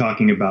they're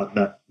talking about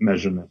that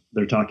measurement.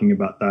 They're talking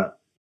about the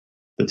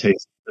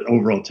taste, the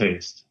overall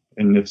taste.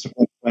 And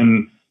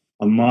when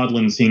a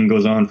maudlin scene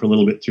goes on for a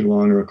little bit too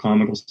long, or a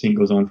comical scene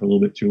goes on for a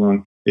little bit too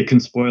long, it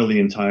can spoil the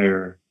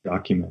entire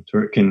document,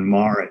 or it can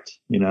mar it,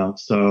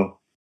 So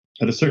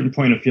at a certain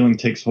point, a feeling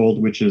takes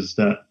hold, which is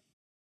that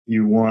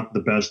you want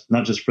the best,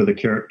 not just for the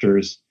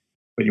characters,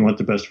 but you want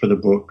the best for the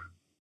book.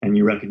 And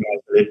you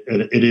recognize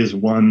that it is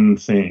one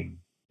thing,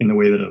 in the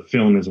way that a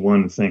film is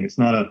one thing. It's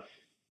not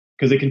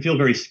because it can feel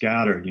very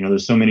scattered.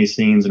 There's so many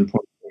scenes and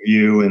points of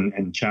view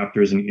and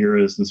chapters and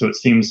eras. And so it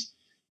seems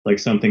like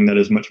something that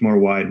is much more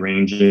wide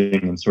ranging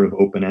and sort of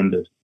open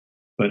ended.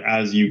 But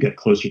as you get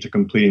closer to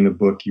completing the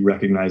book, you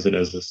recognize it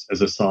as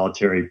a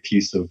solitary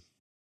piece of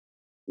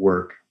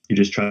work. You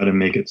just try to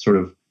make it sort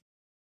of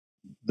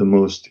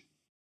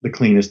the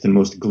cleanest and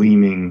most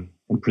gleaming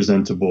and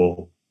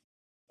presentable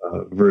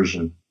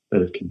version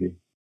that it can be.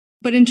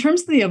 But in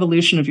terms of the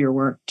evolution of your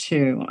work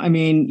too, I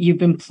mean, you've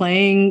been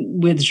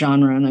playing with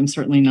genre, and I'm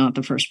certainly not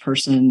the first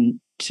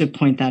person to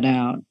point that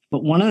out.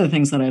 But one of the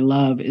things that I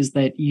love is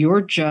that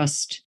you're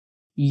just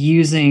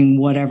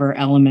using whatever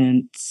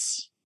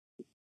elements,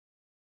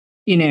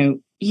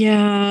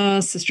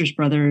 Sisters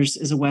Brothers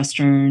is a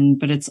Western,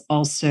 but it's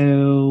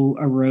also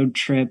a road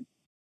trip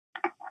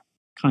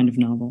kind of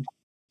novel.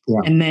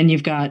 Yeah. And then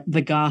you've got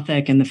the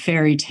Gothic and the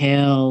fairy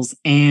tales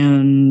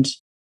and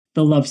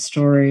the love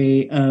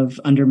story of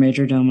Under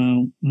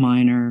Majordomo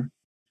Minor.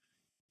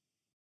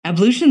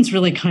 Ablutions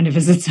really kind of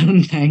is its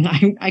own thing.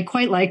 I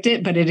quite liked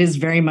it, but it is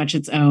very much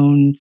its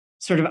own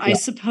sort of, I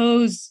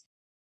suppose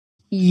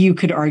you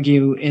could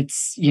argue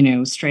it's,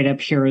 straight up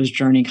hero's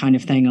journey kind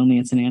of thing, only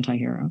it's an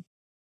anti-hero.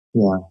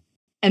 Yeah.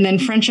 And then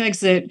French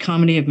Exit,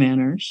 Comedy of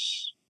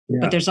Manners. Yeah.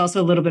 But there's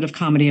also a little bit of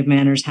Comedy of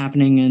Manners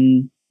happening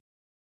in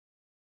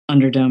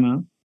Under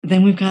Domo.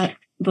 Then we've got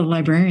The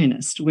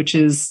Librarianist, which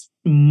is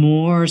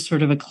more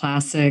sort of a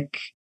classic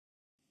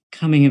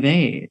coming of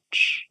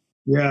age.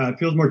 Yeah, it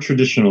feels more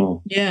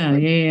traditional.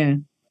 Yeah.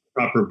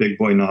 Proper big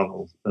boy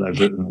novels that I've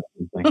written.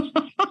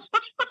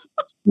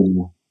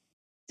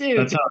 Dude.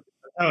 That's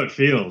how it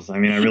feels. I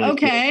mean, I really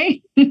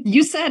okay.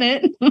 You said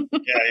it.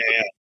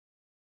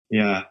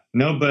 Yeah.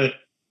 No, but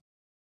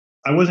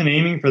I wasn't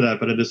aiming for that.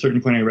 But at a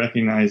certain point, I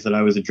recognized that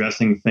I was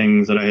addressing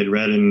things that I had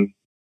read in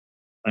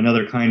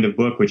another kind of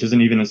book, which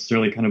isn't even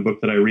necessarily the kind of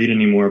book that I read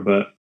anymore,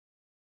 but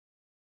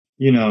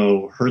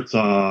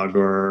Herzog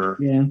or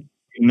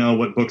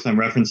what books I'm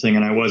referencing,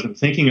 and I wasn't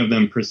thinking of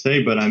them per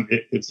se, but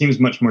it seems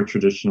much more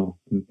traditional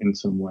in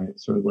some way.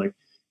 It's sort of like,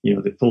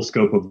 the full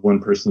scope of one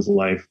person's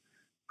life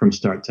from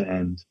start to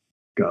end.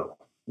 Go,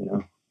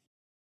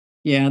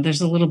 Yeah,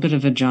 there's a little bit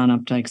of a John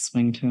Updike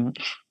swing to it.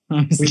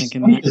 I was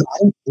thinking that.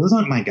 Those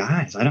aren't my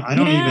guys. I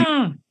don't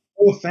even.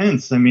 No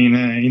offense. I mean,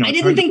 I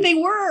didn't think they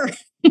were.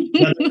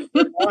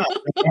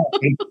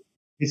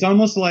 It's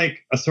almost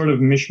like a sort of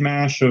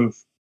mishmash of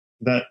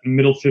that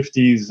middle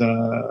 50s,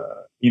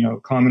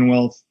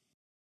 Commonwealth,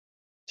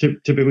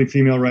 typically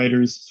female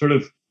writers, sort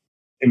of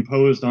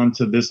imposed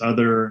onto this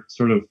other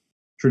sort of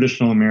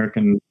traditional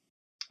American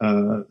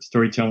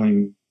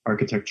storytelling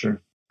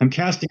architecture I'm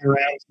casting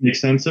around to make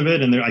sense of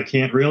it, and I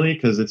can't really,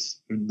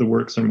 because the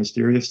works are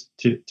mysterious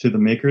to the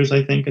makers,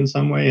 I think, in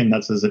some way, and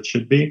that's as it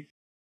should be.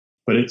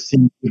 But it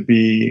seems to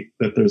be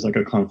that there's like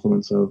a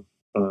confluence of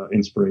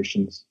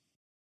inspirations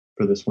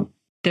for this one.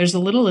 There's a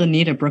little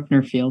Anita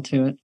Bruckner feel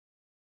to it.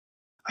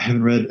 I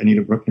haven't read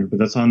Anita Bruckner, but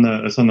that's on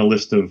the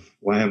list of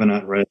why have I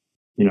not read.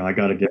 I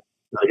gotta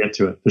get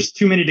to it. There's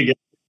too many to get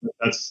to.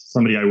 That's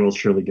somebody I will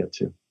surely get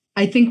to.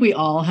 I think we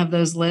all have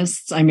those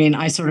lists. I mean,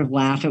 I sort of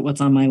laugh at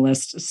what's on my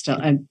list still.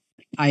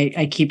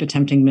 I keep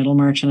attempting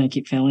Middlemarch and I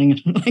keep failing.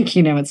 Like,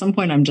 at some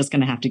point I'm just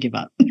going to have to give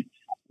up.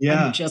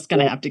 Yeah. I'm just going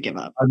to have to give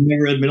up. I've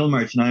never read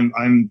Middlemarch, and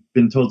I'm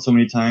been told so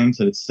many times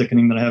that it's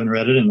sickening that I haven't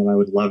read it and that I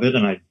would love it.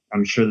 And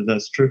I'm sure that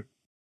that's true.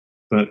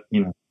 But,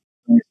 only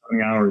so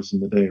many hours in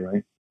the day,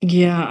 right?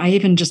 Yeah, I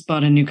even just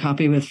bought a new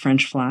copy with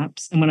French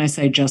flaps. And when I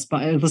say just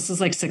buy, this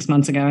is like 6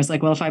 months ago. I was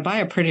like, well, if I buy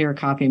a prettier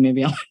copy,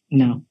 maybe I'll.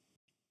 No.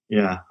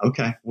 Yeah.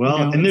 Okay. Well,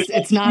 no, and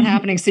it's not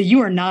happening. So you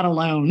are not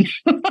alone.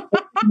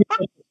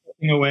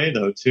 Away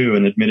though, too,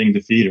 and admitting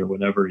defeat or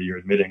whatever you're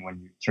admitting when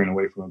you turn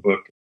away from a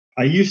book.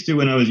 I used to,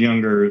 when I was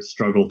younger,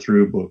 struggle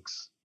through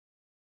books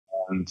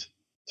and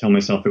tell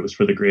myself it was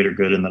for the greater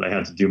good and that I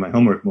had to do my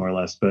homework more or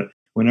less. But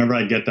whenever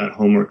I get that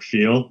homework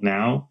feel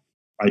now,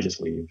 I just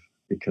leave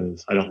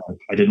because I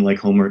didn't like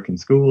homework in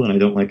school and I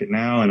don't like it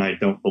now. And I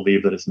don't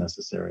believe that it's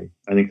necessary.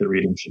 I think that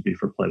reading should be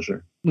for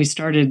pleasure. We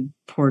started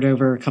Poured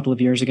Over a couple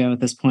of years ago at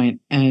this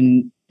point,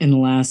 and in the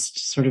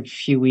last sort of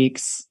few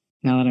weeks,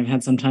 now that I've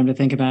had some time to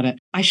think about it,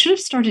 I should have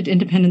started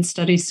independent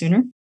studies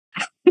sooner.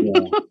 Yeah.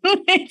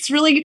 It's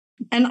really,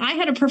 and I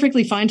had a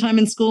perfectly fine time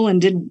in school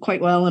and did quite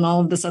well and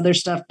all of this other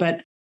stuff.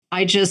 But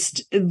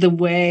the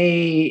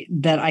way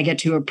that I get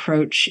to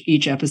approach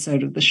each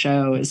episode of the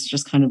show is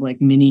just kind of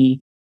like mini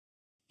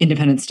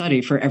independent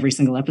study for every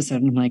single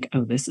episode. And I'm like,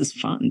 oh, this is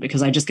fun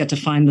because I just get to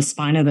find the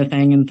spine of the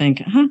thing and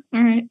think, all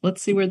right,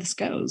 let's see where this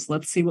goes.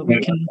 Let's see what we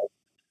can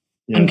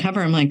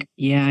uncover. I'm like,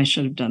 yeah, I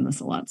should have done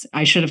this a lot.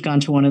 I should have gone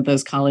to one of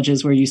those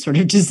colleges where you sort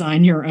of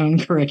design your own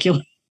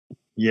curriculum.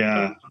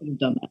 Yeah. I should have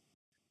done that.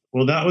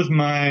 Well, that was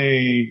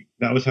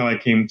how I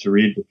came to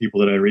read the people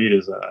that I read.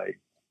 Is I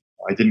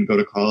didn't go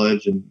to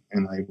college and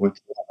I went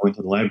to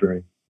the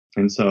library.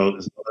 And so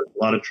there's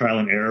a lot of trial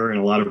and error and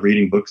a lot of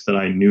reading books that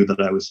I knew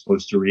that I was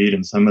supposed to read.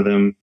 And some of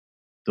them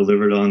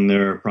delivered on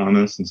their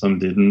promise and some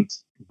didn't.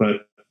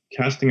 But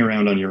casting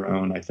around on your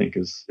own, I think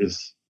is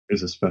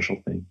a special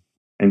thing.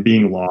 And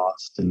being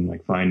lost and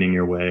like finding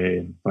your way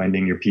and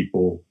finding your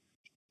people,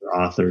 your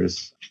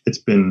authors, it's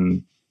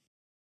been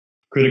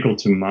critical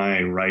to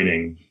my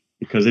writing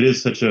because it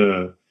is such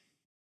a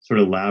sort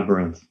of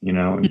labyrinth, and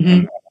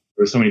there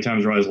were so many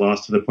times where I was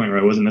lost to the point where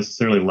I wasn't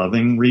necessarily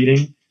loving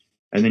reading.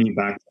 And then you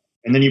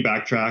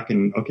backtrack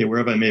and, okay, where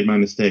have I made my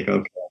mistake?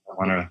 Okay, I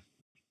want to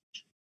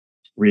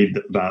read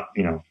about,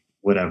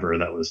 whatever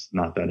that was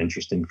not that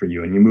interesting for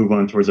you. And you move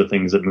on towards the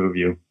things that move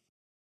you.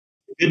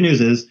 The good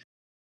news is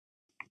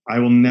I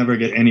will never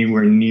get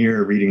anywhere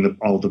near reading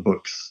all the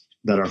books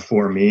that are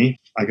for me.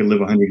 I could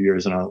live 100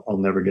 years and I'll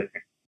never get.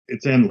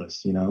 It's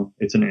endless,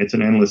 It's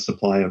an endless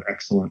supply of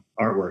excellent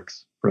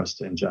artworks for us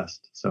to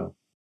ingest. So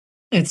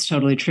it's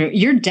totally true.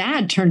 Your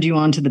dad turned you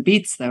on to the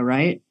beats, though,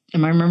 right?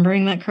 Am I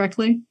remembering that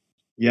correctly?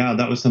 Yeah,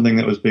 that was something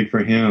that was big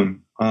for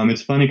him.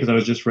 It's funny because I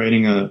was just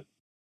writing a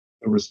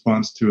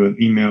response to an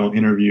email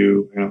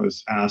interview, and I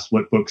was asked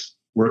what books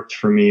worked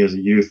for me as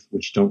a youth,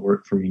 which don't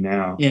work for me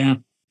now. Yeah,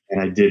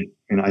 and I did,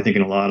 and I think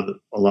in a lot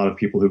of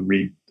people who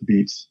read the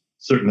beats,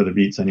 certain of the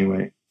beats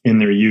anyway, in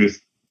their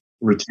youth,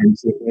 return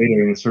to it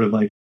later, and it's sort of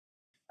like,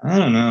 I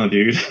don't know,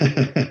 dude.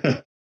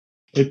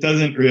 It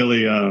doesn't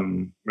really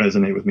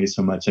resonate with me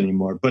so much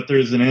anymore. But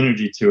there's an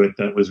energy to it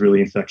that was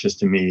really infectious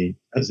to me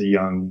as a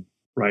young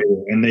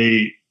writer. And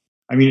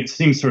it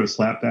seems sort of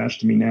slapdash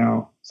to me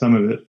now, some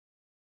of it,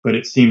 but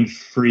it seemed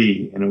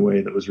free in a way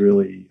that was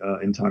really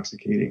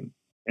intoxicating.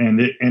 And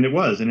it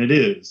was, and it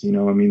is,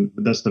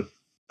 that's the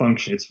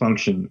function. Its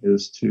function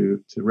is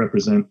to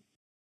represent,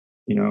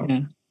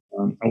 a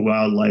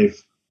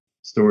wildlife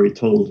story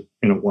told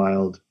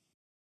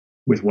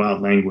with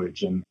wild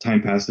language, and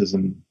time passes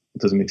and it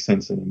doesn't make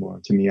sense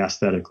anymore to me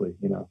aesthetically.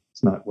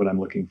 It's not what I'm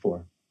looking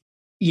for.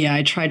 Yeah,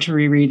 I tried to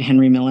reread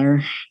Henry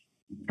Miller,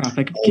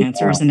 Tropic of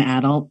Cancer, as an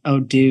adult. Oh,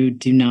 dude,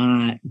 do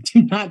not.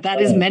 That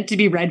is meant to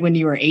be read when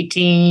you were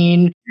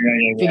 18.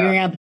 Figuring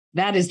out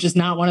that is just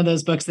not one of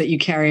those books that you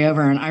carry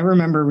over. And I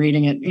remember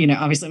reading it,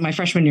 obviously my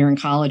freshman year in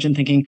college and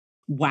thinking,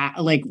 wow,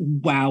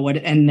 what?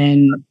 And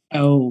then,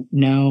 oh,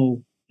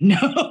 no.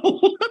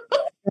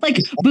 Like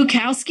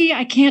Bukowski,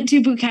 I can't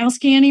do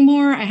Bukowski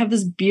anymore. I have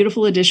this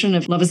beautiful edition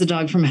of Love is a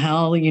Dog from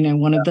Hell,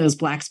 one of those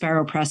Black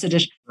Sparrow Press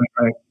editions.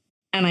 Right.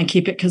 And I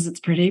keep it because it's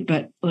pretty,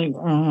 but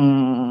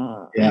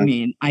I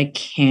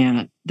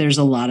can't. There's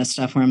a lot of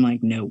stuff where I'm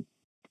like, nope,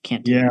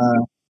 can't do it.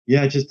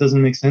 Yeah, it just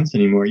doesn't make sense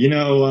anymore.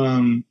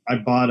 I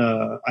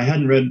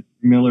hadn't read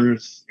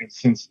Miller's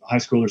since high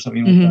school or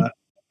something like that.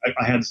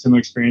 I had a similar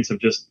experience of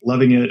just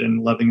loving it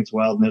and loving its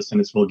wildness and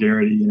its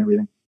vulgarity and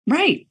everything.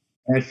 Right.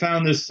 And I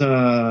found this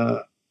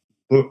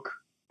book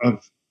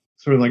of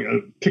sort of like a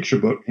picture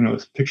book,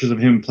 it's pictures of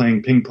him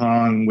playing ping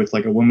pong with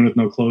like a woman with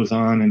no clothes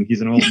on, and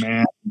he's an old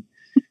man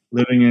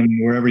living in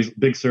wherever he's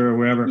Big Sur or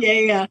wherever.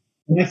 Yeah.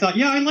 And I thought,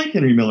 I like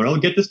Henry Miller. I'll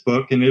get this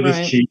book, and it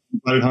was cheap. I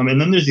brought it home, and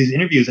then there's these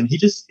interviews, and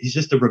he's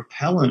just a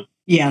repellent.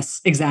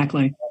 Yes,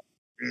 exactly.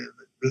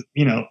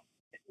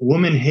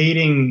 Woman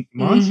hating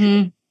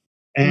monster,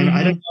 and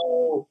I don't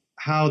know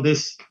how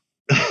this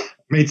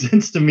made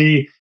sense to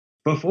me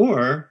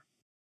before,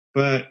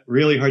 but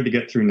really hard to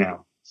get through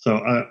now. So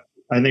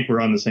I think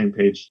we're on the same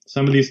page.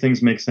 Some of these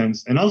things make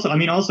sense, and also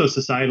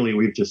societally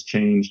we've just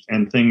changed,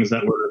 and things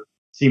that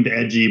seemed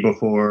edgy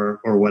before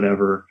or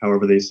whatever,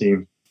 however they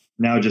seem,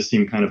 now just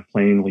seem kind of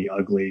plainly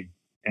ugly,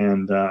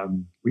 and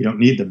we don't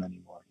need them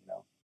anymore.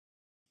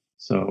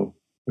 So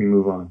we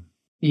move on.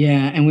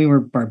 Yeah, and we were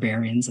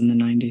barbarians in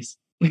the 90s.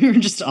 We were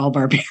just all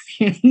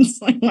barbarians.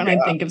 Like when I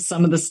think of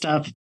some of the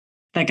stuff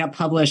that got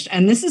published,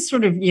 and this is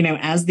sort of,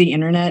 as the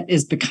internet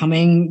is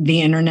becoming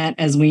the internet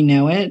as we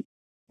know it,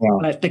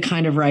 but the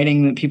kind of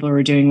writing that people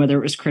were doing, whether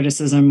it was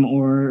criticism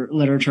or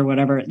literature,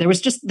 whatever, there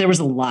was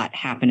a lot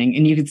happening,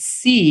 and you could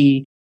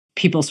see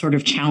people sort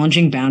of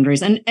challenging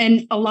boundaries,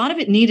 and a lot of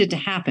it needed to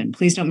happen.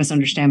 Please don't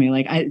misunderstand me.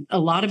 Like a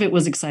lot of it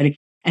was exciting,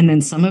 and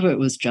then some of it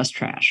was just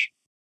trash.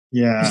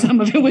 Yeah.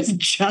 Some of it was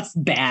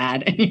just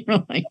bad. And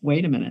you're like,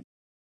 wait a minute.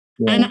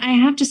 Yeah. And I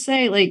have to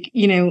say, like,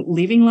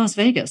 Leaving Las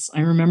Vegas,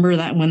 I remember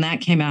that when that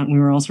came out and we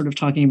were all sort of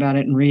talking about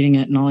it and reading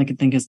it, and all I could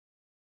think is,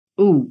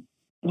 ooh,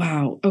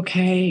 wow,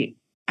 okay,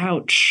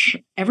 ouch.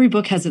 Every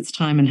book has its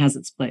time and has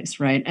its place,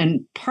 right?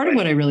 And part of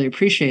what I really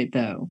appreciate,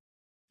 though,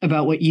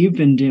 about what you've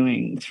been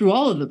doing through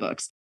all of the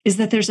books is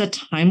that there's a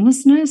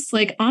timelessness.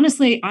 Like,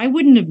 honestly, I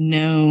wouldn't have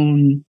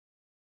known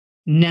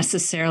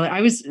necessarily.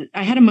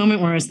 I had a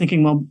moment where I was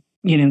thinking, well,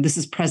 this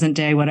is present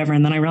day, whatever.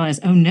 And then I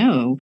realized, oh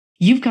no,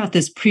 you've got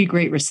this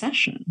pre-Great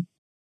Recession.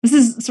 This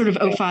is sort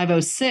of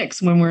 05,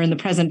 06 when we're in the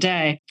present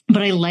day.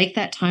 But I like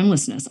that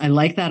timelessness. I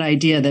like that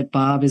idea that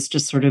Bob is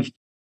just sort of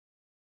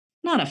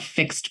not a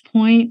fixed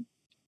point,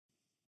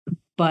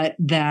 but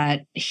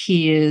that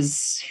he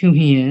is who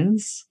he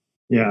is.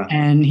 Yeah.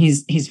 And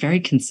he's very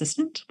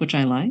consistent, which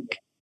I like.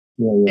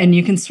 Yeah. And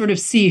you can sort of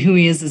see who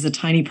he is as a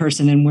tiny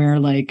person and where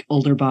like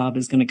older Bob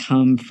is going to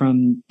come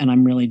from. And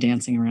I'm really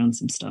dancing around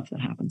some stuff that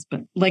happens.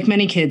 But like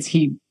many kids,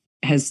 he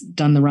has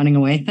done the running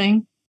away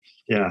thing.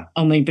 Yeah.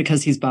 Only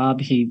because he's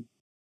Bob, a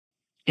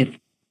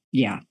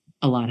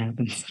lot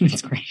happens. And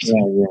it's great.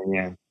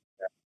 Yeah.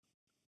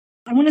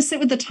 I want to sit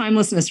with the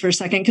timelessness for a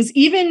second, because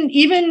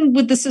even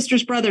with the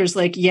Sisters Brothers,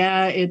 like,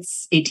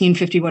 it's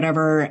 1850,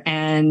 whatever.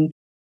 And,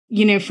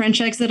 French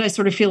Exit, I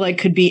sort of feel like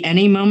could be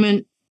any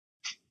moment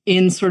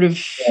in sort of,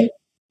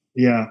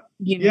 I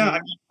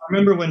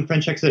remember when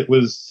French Exit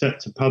was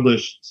set to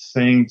publish,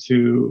 saying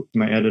to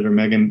my editor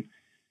Megan,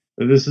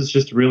 "This is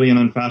just really an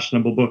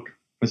unfashionable book.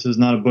 This is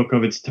not a book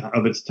of its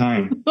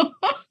time."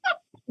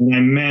 And I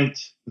meant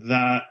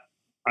that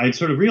I'd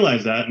sort of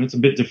realized that, and it's a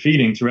bit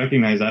defeating to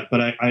recognize that.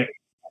 But I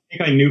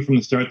think I knew from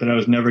the start that I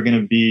was never going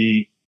to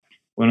be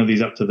one of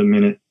these up to the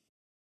minute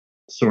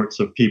sorts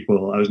of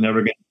people. I was never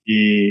going to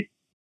be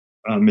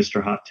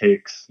Mr. Hot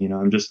Takes.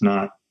 I'm just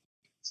not.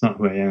 It's not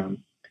who I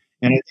am.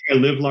 And I think I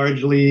live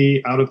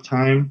largely out of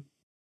time,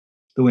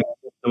 the way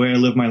I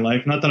live my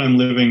life. Not that I'm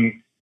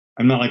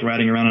not like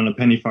riding around on a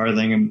penny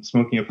farthing and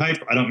smoking a pipe.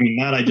 I don't mean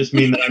that. I just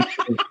mean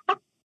that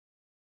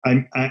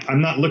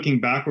I'm not looking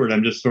backward.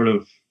 I'm just sort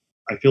of,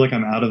 I feel like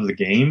I'm out of the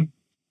game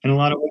in a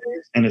lot of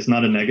ways. And it's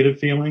not a negative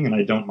feeling, and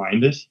I don't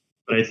mind it.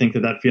 But I think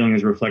that feeling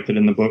is reflected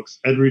in the books.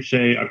 Ed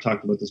Ruscha, I've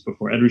talked about this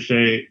before. Ed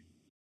Ruscha,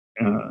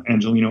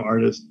 Angelino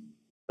artist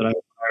that I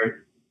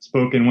admired,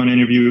 spoke in one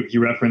interview. He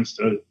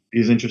referenced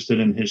he's interested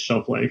in his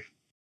shelf life.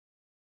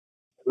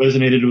 It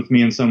resonated with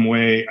me in some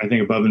way, I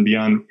think above and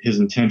beyond his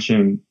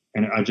intention.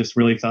 And I just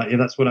really thought,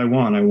 that's what I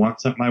want. I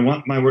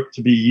want my work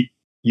to be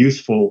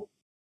useful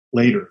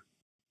later,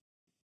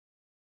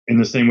 in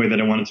the same way that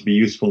I want it to be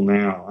useful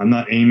now. I'm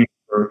not aiming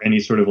for any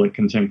sort of like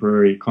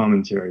contemporary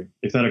commentary.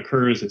 If that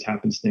occurs, it's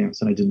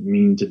happenstance, and I didn't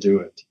mean to do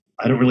it.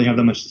 I don't really have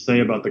that much to say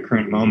about the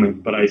current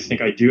moment, but I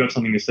think I do have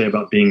something to say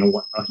about being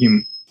a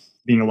human,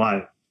 being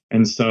alive.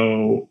 And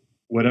so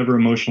whatever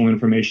emotional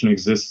information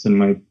exists in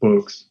my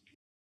books,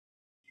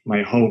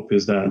 my hope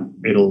is that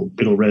it'll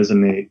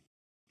resonate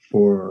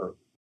for,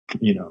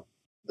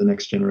 the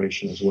next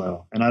generation as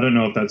well. And I don't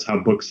know if that's how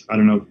books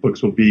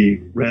will be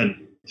read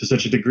to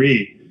such a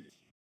degree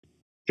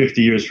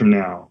 50 years from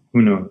now.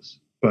 Who knows?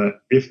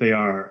 But if they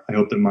are, I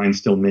hope that mine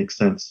still makes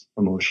sense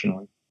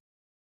emotionally.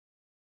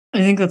 I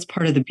think that's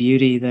part of the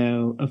beauty,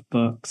 though, of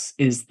books,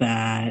 is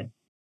that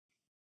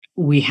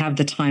we have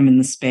the time and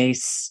the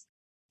space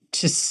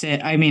to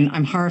sit. I mean,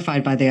 I'm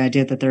horrified by the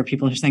idea that there are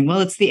people who are saying, well,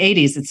 it's the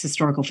 80s, it's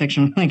historical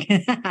fiction. I'm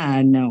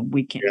like, no,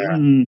 we can't.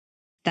 Yeah.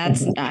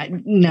 That's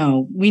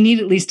no, we need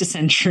at least a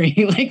century.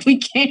 Like, we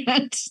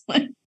can't.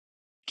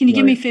 Can you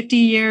give me 50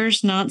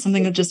 years, not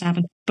something that just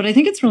happened? But I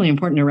think it's really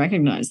important to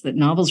recognize that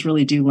novels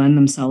really do lend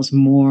themselves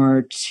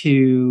more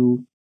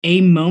to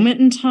a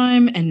moment in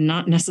time and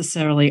not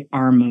necessarily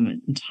our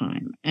moment in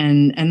time.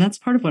 And that's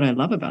part of what I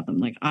love about them.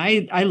 Like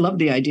I love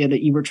the idea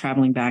that you were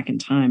traveling back in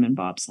time in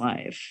Bob's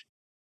life.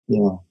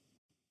 Yeah.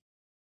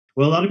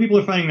 Well, a lot of people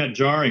are finding that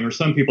jarring, or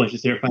some people, I should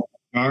say, are finding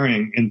that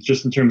jarring, and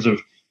just in terms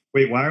of,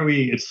 wait, why are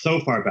we? It's so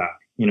far back.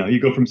 You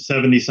go from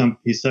 70 some,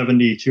 he's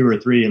 72 or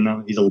 3, and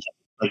now he's 11.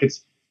 Like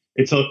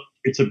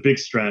it's a big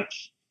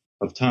stretch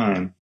of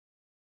time.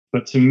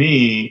 But to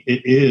me,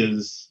 it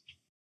is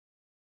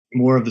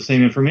more of the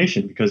same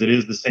information because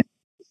it's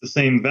the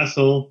same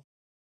vessel.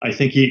 I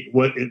think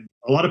a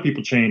lot of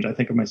people change. I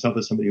think of myself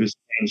as somebody who's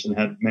changed and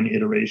had many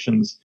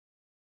iterations.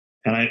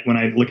 And when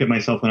I look at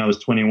myself when I was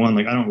 21,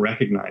 like I don't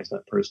recognize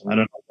that person. I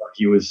don't know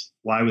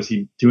why was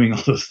he doing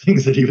all those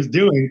things that he was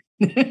doing?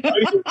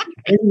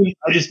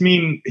 I just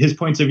mean his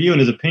points of view and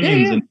his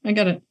opinions. Yeah, and I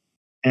got it.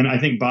 And I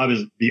think Bob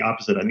is the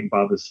opposite. I think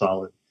Bob is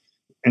solid.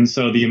 And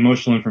so the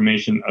emotional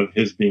information of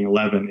his being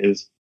 11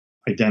 is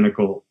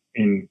identical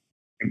in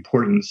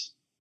importance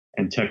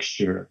and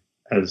texture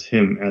as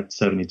him at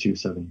 72,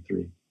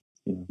 73.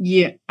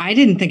 Yeah, I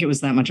didn't think it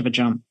was that much of a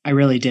jump. I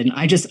really didn't.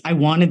 I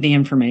wanted the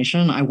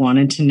information. I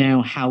wanted to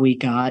know how we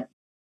got,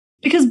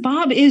 because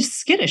Bob is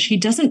skittish. He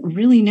doesn't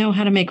really know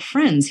how to make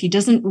friends. He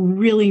doesn't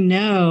really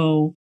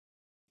know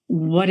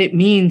what it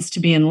means to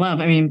be in love.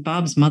 I mean,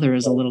 Bob's mother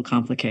is a little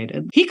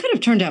complicated. He could have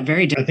turned out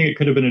very different. I think it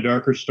could have been a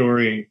darker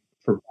story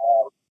for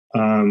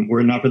Bob, were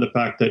it not for the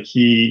fact that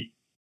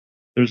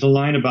there's a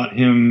line about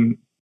him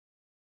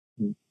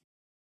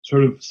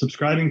sort of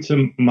subscribing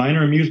to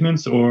minor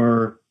amusements,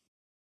 or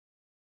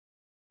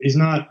he's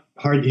not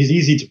hard. He's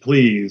easy to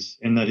please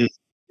in that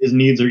his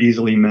needs are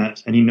easily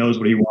met, and he knows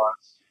what he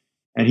wants,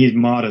 and he's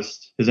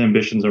modest. His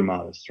ambitions are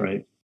modest,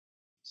 right?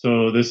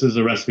 So this is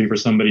a recipe for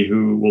somebody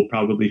who will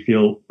probably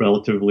feel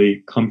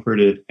relatively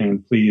comforted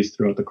and pleased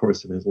throughout the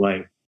course of his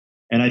life.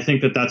 And I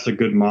think that that's a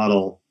good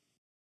model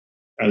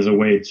as a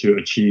way to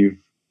achieve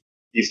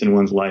peace in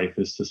one's life,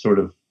 is to sort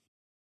of,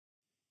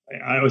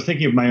 I was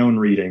thinking of my own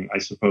reading, I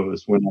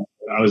suppose, when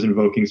I was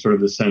invoking sort of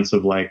the sense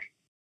of like,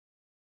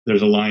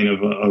 there's a line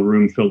of a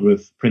room filled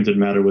with printed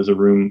matter is a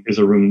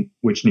room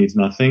which needs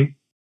nothing.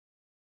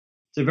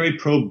 It's a very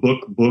pro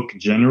book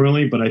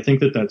generally, but I think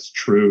that that's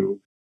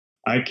true.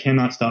 I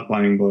cannot stop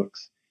buying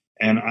books,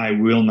 and I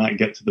will not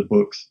get to the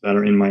books that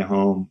are in my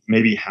home.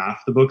 Maybe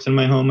half the books in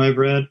my home I've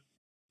read.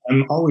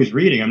 I'm always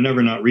reading. I'm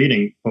never not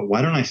reading. But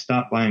why don't I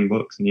stop buying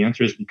books? And the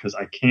answer is because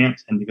I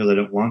can't, and because I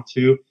don't want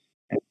to.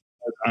 And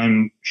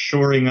I'm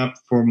shoring up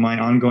for my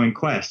ongoing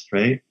quest,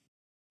 right?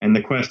 And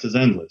the quest is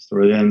endless,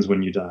 or it ends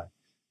when you die.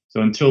 So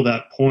until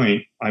that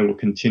point, I will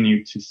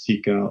continue to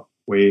seek out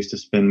ways to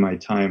spend my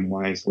time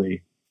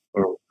wisely,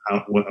 or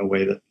a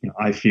way that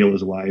I feel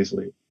is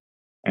wisely.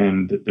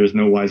 And there's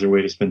no wiser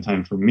way to spend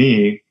time for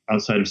me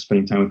outside of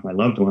spending time with my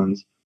loved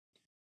ones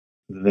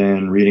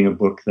than reading a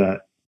book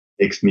that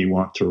makes me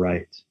want to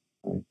write,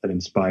 right? That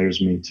inspires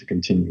me to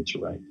continue to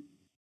write.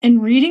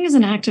 And reading is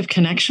an act of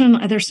connection.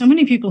 There's so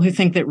many people who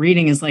think that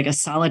reading is like a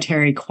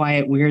solitary,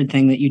 quiet, weird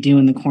thing that you do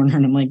in the corner.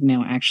 And I'm like,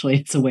 no, actually,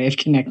 it's a way of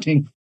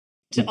connecting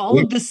to all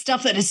of the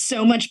stuff that is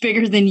so much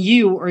bigger than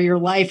you or your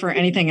life or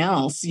anything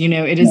else.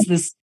 It is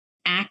this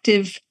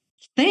active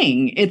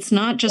thing. It's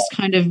not just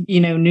kind of,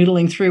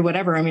 noodling through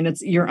whatever. I mean,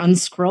 you're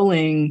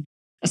unscrolling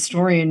a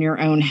story in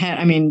your own head.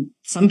 I mean,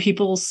 some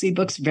people see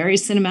books very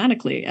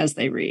cinematically as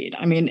they read.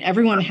 I mean,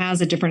 everyone has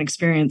a different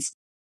experience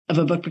of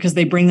a book because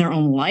they bring their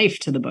own life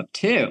to the book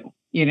too.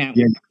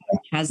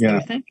 Has their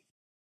thing.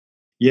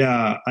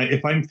 Yeah.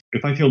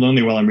 If I feel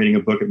lonely while I'm reading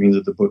a book, it means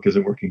that the book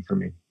isn't working for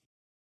me.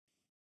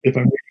 If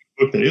I'm reading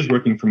a book that is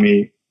working for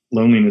me,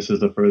 loneliness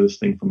is the furthest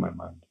thing from my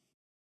mind.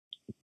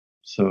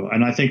 So,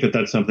 and I think that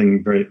that's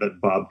something that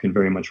Bob can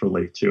very much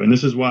relate to. And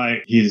this is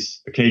why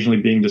he's occasionally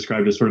being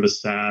described as sort of a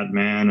sad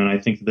man. And I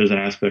think that there's an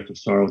aspect of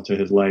sorrow to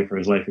his life or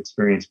his life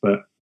experience, but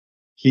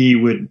he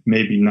would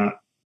maybe not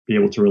be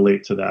able to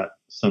relate to that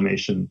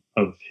summation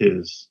of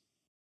his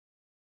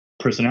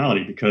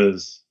personality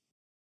because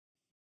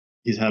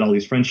he's had all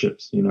these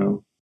friendships,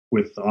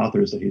 with the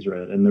authors that he's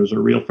read, and those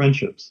are real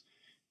friendships.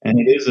 And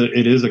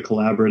it is a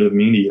collaborative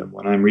medium.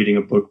 When I'm reading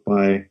a book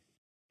by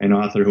an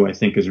author who I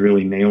think is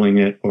really nailing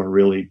it or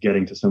really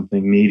getting to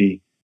something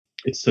meaty,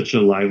 it's such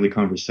a lively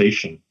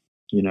conversation.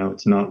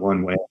 It's not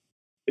one way.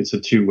 It's a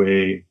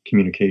two-way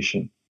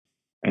communication.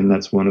 And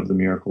that's one of the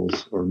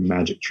miracles or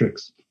magic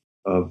tricks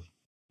of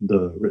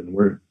the written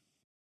word.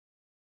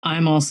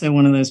 I'm also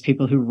one of those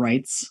people who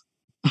writes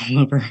all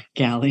over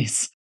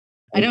galleys.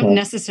 I don't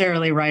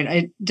necessarily write.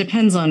 It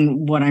depends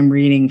on what I'm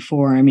reading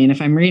for. I mean, if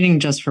I'm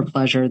reading just for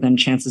pleasure, then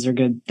chances are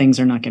good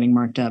things are not getting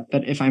marked up.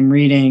 But if I'm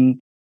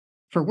reading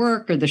for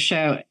work or the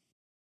show,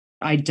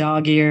 I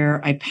dog ear,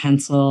 I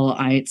pencil,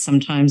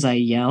 sometimes I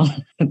yell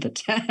at the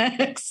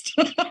text.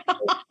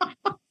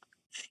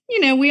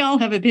 We all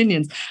have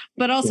opinions,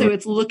 but also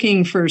it's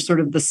looking for sort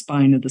of the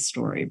spine of the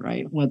story,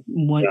 right?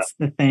 What's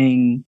the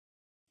thing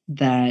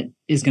that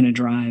is going to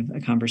drive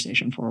a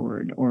conversation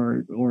forward,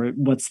 or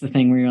what's the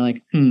thing where you're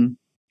like,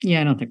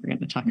 I don't think we're going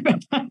to talk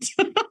about that.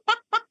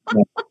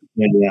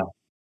 Yeah.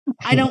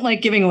 I don't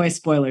like giving away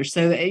spoilers.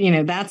 So,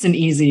 that's an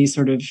easy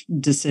sort of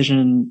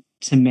decision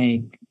to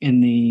make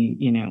in the,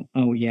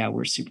 oh yeah,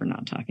 we're super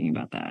not talking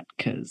about that,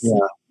 because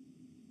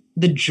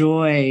the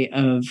joy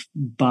of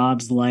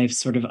Bob's life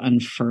sort of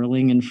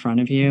unfurling in front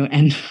of you.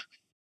 And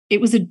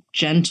it was a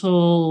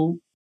gentle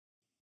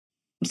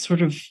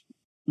sort of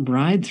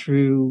ride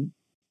through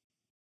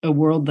a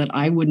world that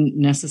I wouldn't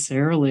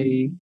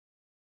necessarily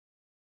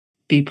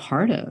be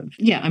part of.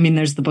 Yeah, I mean,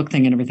 there's the book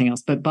thing and everything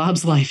else, but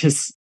Bob's life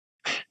is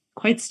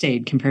quite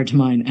staid compared to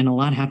mine, and a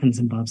lot happens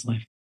in Bob's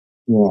life.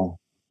 Yeah.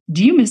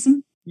 Do you miss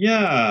him?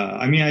 Yeah.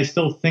 I mean, I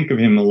still think of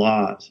him a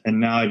lot, and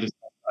now I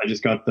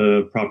just got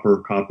the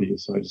proper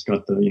copies, so I just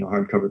got the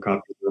hardcover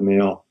copies of the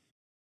mail.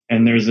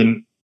 And there's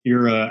an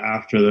era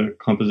after the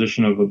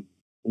composition of a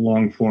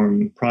long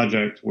form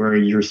project where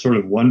you're sort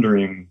of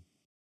wondering,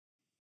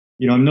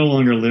 I'm no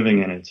longer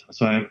living in it,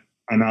 so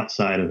I'm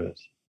outside of it,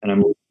 and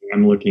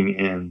I'm looking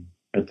in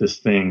at this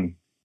thing,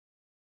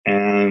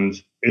 and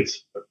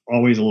it's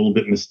always a little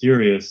bit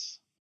mysterious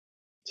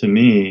to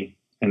me.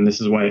 And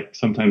this is why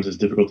sometimes it's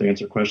difficult to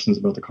answer questions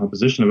about the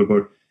composition of a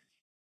book.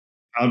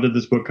 How did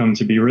this book come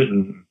to be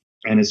written?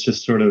 And it's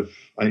just sort of,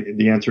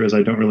 the answer is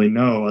I don't really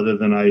know, other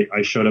than I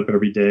showed up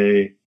every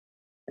day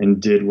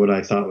and did what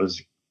I thought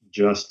was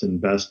just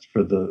and best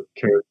for the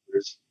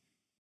characters.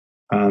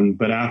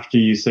 But after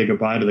you say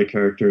goodbye to the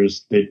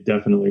characters, they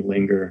definitely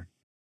linger.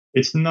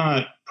 It's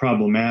not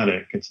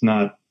problematic.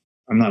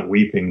 I'm not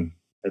weeping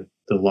at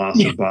the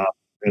loss of Bob.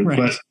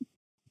 Right.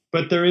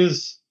 But there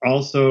is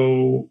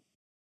also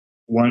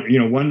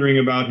wondering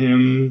about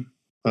him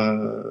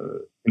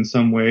in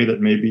some way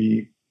that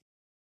maybe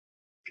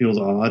feels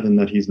odd, and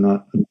that he's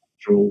not a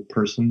natural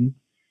person,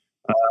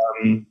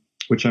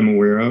 which I'm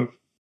aware of.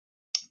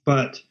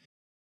 But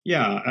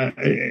yeah,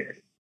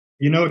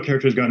 a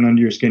character has gotten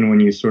under your skin when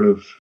you sort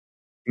of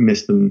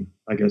miss them,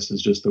 I guess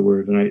is just the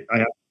word. And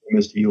I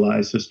missed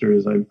Eli's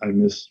sisters. I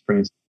miss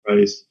Frances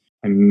Price.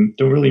 I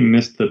don't really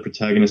miss the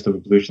protagonist of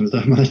Ablutions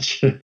that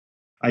much.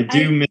 I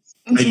do miss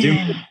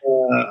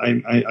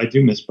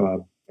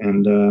Bob,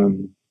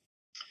 and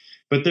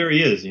but there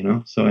he is,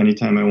 So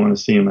anytime I want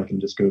to see him, I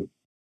can just go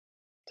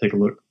take a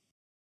look.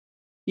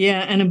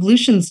 Yeah, and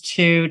Ablutions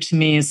too, to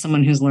me, is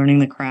someone who's learning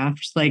the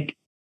craft. Like,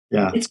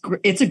 yeah,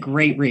 it's a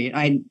great read.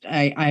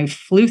 I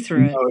flew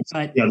through it.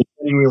 But the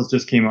training wheels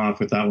just came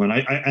off with that one.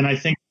 I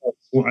think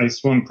I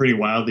swung pretty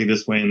wildly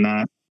this way in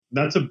that.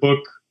 That's a book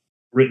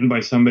written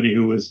by somebody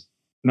who was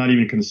not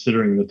even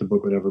considering that the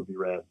book would ever be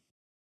read.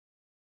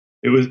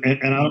 It was, and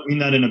I don't mean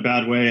that in a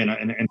bad way. And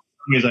in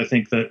some ways, I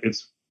think that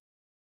it's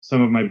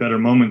some of my better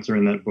moments are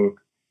in that book.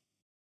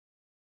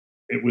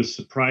 It was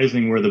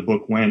surprising where the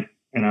book went,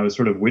 and I was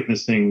sort of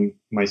witnessing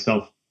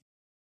myself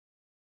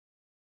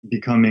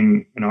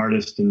becoming an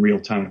artist in real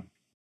time.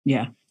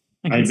 Yeah.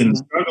 I've been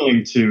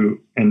struggling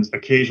and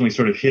occasionally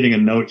sort of hitting a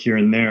note here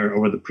and there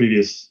over the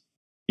previous,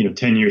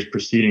 10 years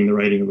preceding the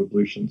writing of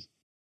Ablutions.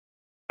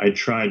 I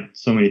tried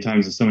so many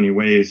times in so many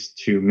ways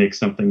to make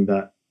something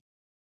that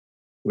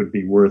would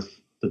be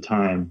worth the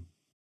time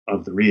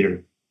of the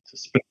reader to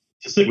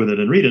sit with it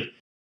and read it.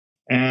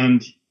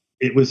 And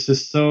it was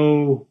just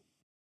so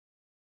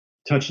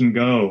touch and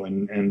go.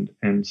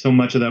 And so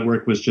much of that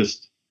work was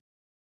just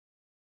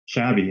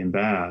shabby and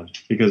bad,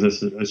 because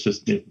it's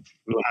just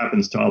what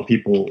happens to all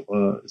people.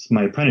 It's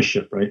my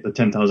apprenticeship, right? The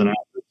 10,000 hours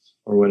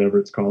or whatever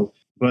it's called.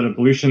 But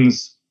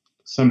Ablutions,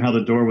 somehow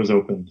the door was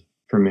opened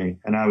for me,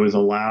 and I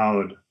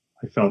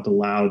felt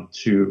allowed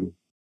to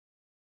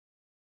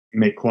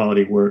make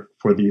quality work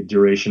for the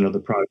duration of the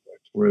project.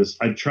 Whereas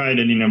I tried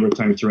any number of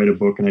times to write a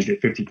book, and I'd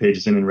get 50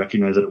 pages in and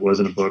recognize that it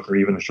wasn't a book or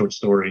even a short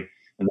story,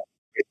 and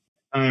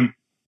time,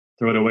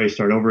 throw it away,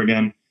 start over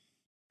again.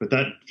 But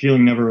that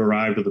feeling never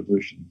arrived with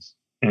Ablutions.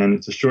 And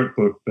it's a short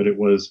book, but it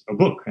was a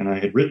book, and I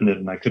had written it,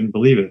 and I couldn't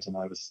believe it. And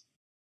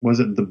was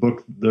it the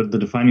book, the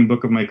defining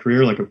book of my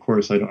career? Like, of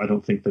course, I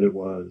don't think that it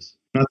was.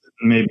 Not that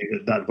maybe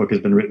that book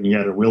has been written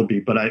yet or will be,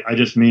 but I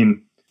just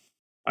mean,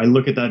 I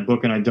look at that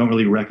book and I don't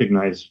really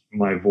recognize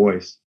my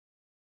voice.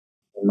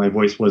 And my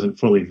voice wasn't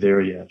fully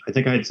there yet. I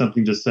think I had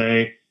something to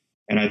say,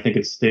 and I think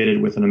it's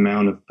stated with an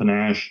amount of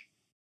panache.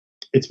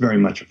 It's very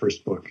much a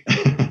first book.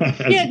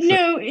 Yeah,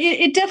 no,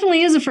 it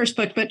definitely is a first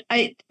book, but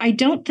I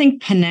don't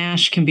think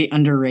panache can be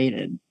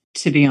underrated,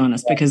 to be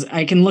honest, because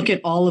I can look at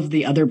all of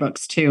the other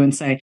books too and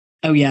say,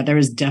 oh yeah, there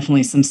is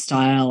definitely some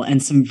style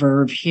and some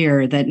verve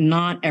here that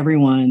not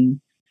everyone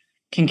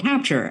can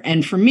capture.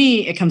 And for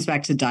me, it comes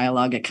back to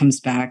dialogue. It comes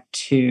back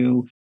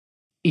to,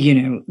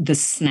 the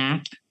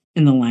snap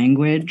in the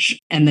language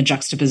and the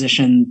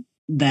juxtaposition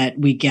that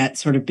we get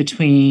sort of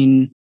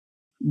between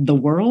the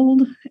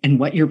world and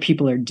what your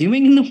people are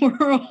doing in the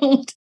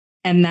world,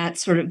 and that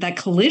sort of that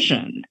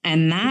collision.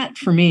 And that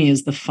for me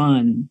is the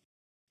fun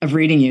of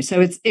reading you.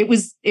 So it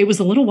was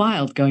a little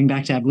wild going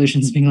back to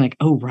Ablutions, being like,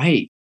 oh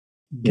right,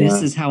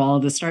 this is how all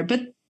of this started.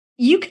 But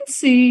you can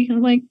see,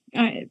 like,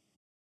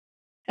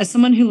 as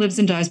someone who lives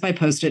and dies by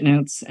Post-it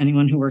notes,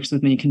 anyone who works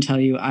with me can tell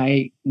you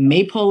I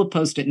may pull a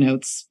Post-it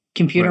notes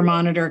computer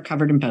monitor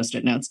covered in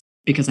Post-it notes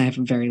because I have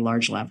a very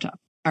large laptop.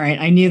 All right,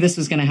 I knew this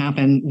was going to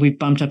happen. We've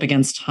bumped up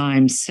against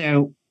time.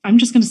 So I'm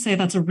just going to say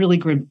that's a really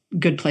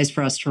good place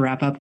for us to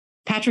wrap up.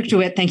 Patrick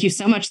DeWitt, thank you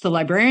so much. The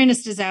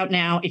Librarianist is out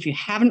now. If you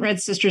haven't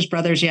read Sisters,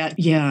 Brothers yet,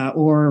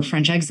 or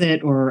French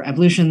Exit, or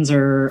Evolutions,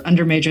 or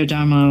Under Major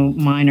Domo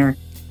Minor,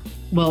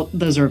 well,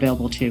 those are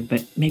available too,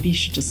 but maybe you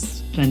should just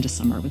spend a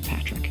summer with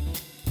Patrick.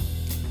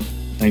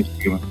 Thank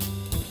you.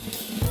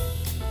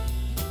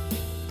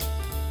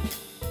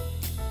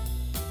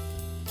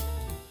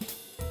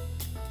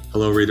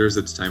 Hello, readers.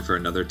 It's time for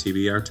another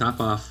TBR Top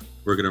Off.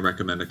 We're going to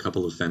recommend a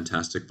couple of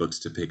fantastic books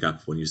to pick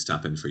up when you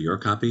stop in for your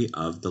copy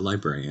of The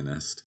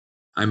Librarianist.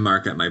 I'm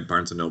Mark at my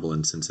Barnes & Noble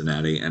in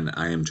Cincinnati, and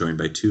I am joined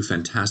by two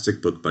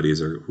fantastic book buddies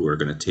who are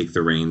going to take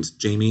the reins,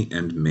 Jamie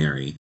and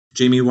Mary.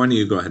 Jamie, why don't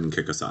you go ahead and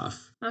kick us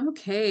off?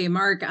 Okay,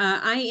 Mark,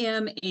 I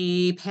am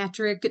a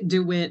Patrick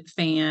DeWitt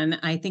fan.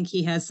 I think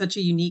he has such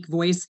a unique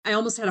voice. I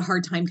almost had a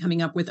hard time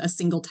coming up with a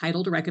single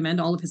title to recommend.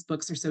 All of his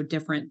books are so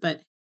different,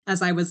 but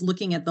as I was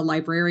looking at The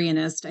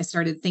Librarianist, I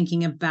started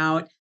thinking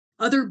about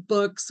other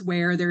books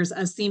where there's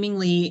a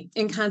seemingly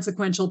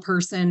inconsequential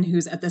person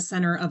who's at the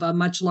center of a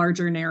much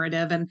larger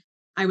narrative. And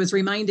I was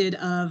reminded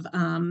of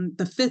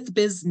The Fifth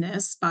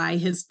Business by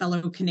his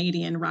fellow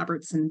Canadian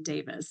Robertson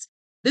Davis.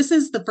 This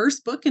is the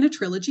first book in a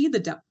trilogy, the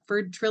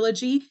Deptford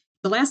trilogy.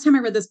 The last time I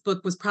read this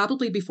book was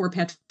probably before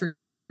Patrick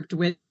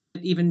DeWitt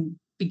even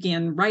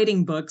began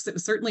writing books. It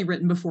was certainly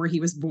written before he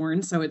was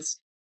born, so it's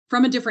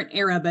from a different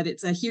era, but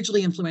it's a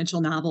hugely influential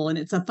novel, and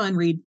it's a fun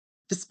read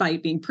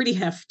despite being pretty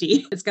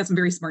hefty. It's got some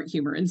very smart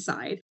humor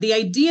inside. The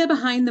idea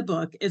behind the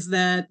book is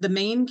that the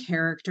main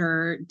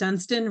character,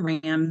 Dunstan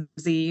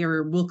Ramsay,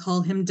 or we'll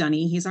call him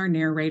Dunny, he's our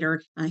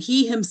narrator,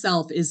 he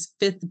himself is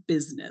fifth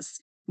business,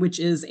 which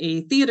is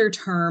a theater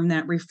term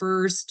that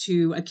refers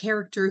to a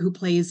character who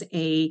plays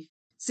a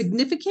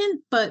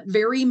significant but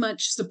very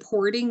much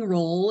supporting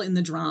role in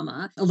the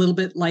drama, a little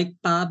bit like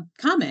Bob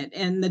Comet.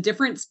 And the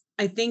difference,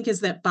 I think, is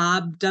that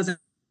Bob doesn't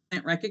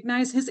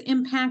recognize his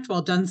impact,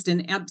 while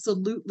Dunstan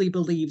absolutely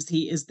believes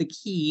he is the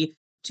key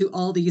to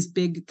all these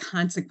big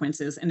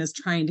consequences and is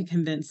trying to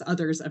convince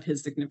others of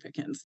his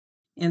significance.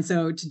 And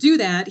so to do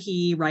that,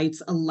 he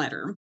writes a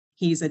letter.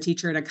 He's a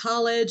teacher at a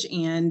college,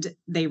 and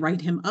they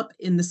write him up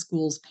in the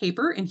school's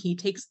paper, and he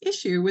takes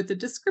issue with the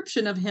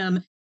description of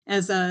him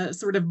as a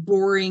sort of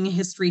boring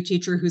history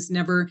teacher who's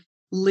never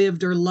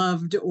lived or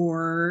loved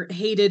or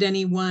hated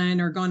anyone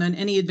or gone on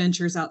any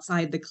adventures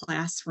outside the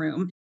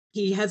classroom.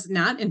 He has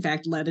not, in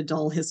fact, led a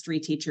dull history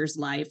teacher's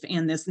life,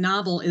 and this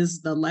novel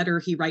is the letter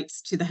he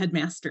writes to the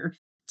headmaster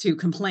to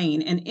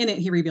complain. And in it,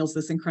 he reveals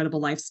this incredible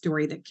life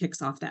story that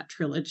kicks off that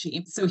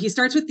trilogy. So he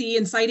starts with the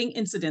inciting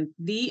incident,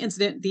 the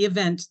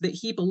event that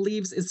he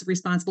believes is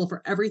responsible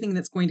for everything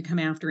that's going to come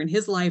after in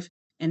his life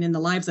and in the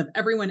lives of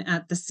everyone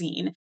at the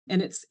scene.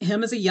 And it's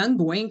him as a young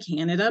boy in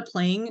Canada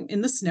playing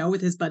in the snow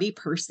with his buddy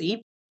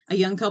Percy. A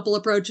young couple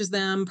approaches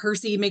them.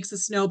 Percy makes a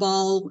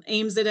snowball,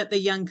 aims it at the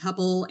young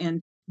couple,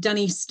 and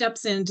Dunny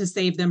steps in to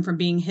save them from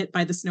being hit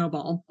by the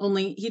snowball.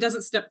 Only he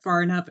doesn't step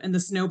far enough, and the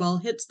snowball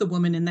hits the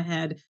woman in the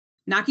head,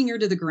 knocking her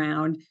to the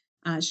ground.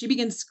 She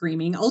begins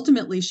screaming.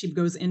 Ultimately, she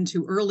goes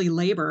into early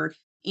labor,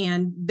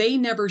 and they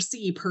never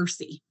see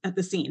Percy at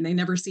the scene. They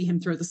never see him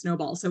throw the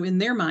snowball. So in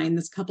their mind,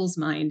 this couple's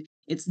mind,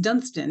 it's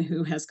Dunstan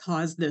who has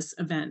caused this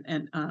event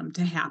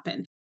to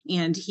happen.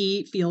 And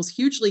he feels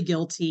hugely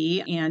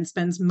guilty and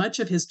spends much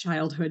of his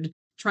childhood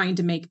trying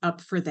to make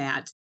up for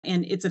that.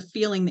 And it's a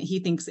feeling that he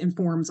thinks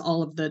informs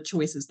all of the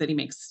choices that he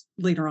makes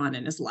later on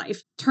in his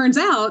life. Turns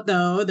out,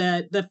 though,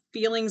 that the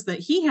feelings that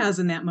he has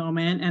in that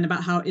moment and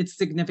about how its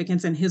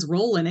significance and his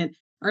role in it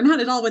are not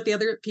at all what the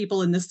other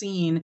people in the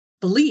scene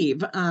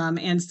believe.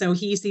 And so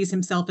he sees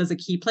himself as a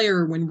key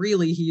player when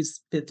really he's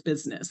fifth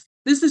business.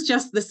 This is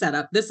just the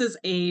setup. This is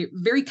a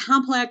very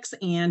complex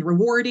and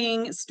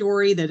rewarding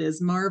story that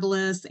is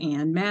marvelous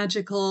and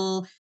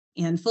magical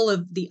and full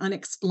of the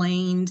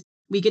unexplained.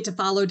 We get to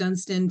follow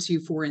Dunstan to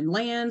foreign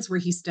lands where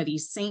he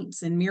studies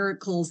saints and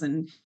miracles,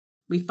 and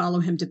we follow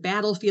him to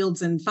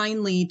battlefields and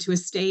finally to a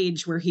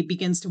stage where he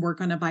begins to work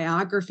on a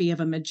biography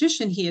of a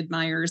magician he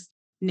admires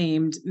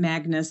named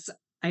Magnus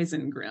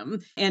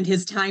Isengrim. And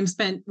his time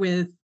spent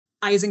with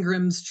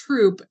Isengrim's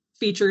troupe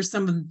features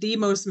some of the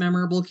most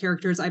memorable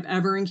characters I've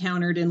ever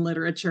encountered in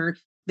literature.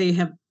 They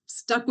have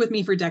stuck with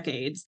me for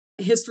decades.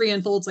 History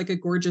unfolds like a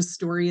gorgeous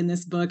story in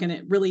this book, and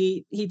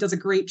he does a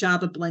great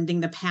job of blending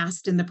the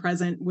past and the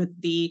present with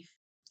the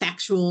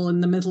factual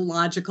and the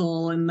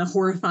mythological and the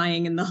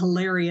horrifying and the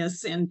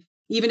hilarious. And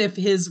even if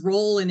his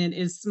role in it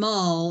is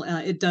small,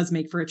 it does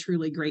make for a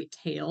truly great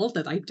tale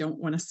that I don't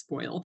want to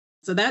spoil.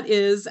 So that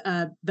is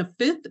The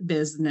Fifth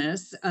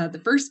Business,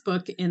 the first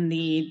book in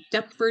the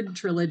Deptford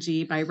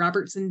trilogy by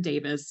Robertson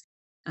Davis,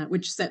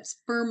 which sets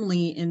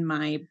firmly in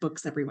my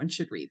books everyone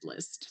should read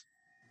list.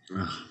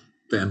 Oh,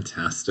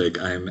 fantastic.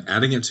 I'm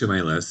adding it to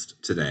my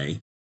list today.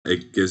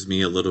 It gives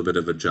me a little bit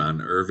of a John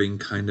Irving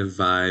kind of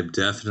vibe,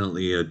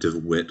 definitely a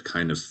DeWitt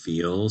kind of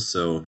feel.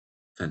 So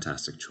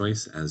fantastic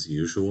choice as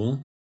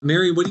usual.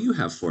 Mary, what do you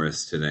have for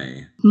us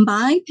today?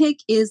 My pick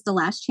is The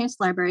Last Chance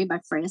Library by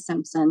Freya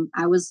Simpson.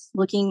 I was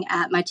looking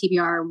at my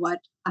TBR, what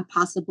I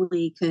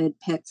possibly could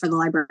pick for The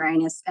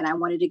Librarianist, and I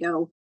wanted to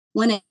go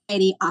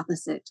 180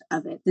 opposite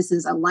of it. This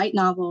is a light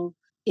novel.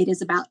 It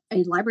is about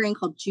a librarian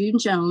called June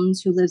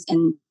Jones who lives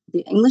in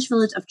the English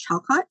village of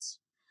Chalcott.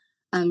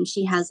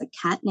 She has a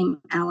cat named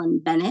Alan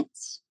Bennett,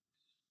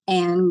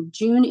 and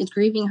June is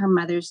grieving her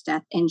mother's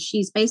death, and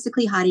she's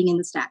basically hiding in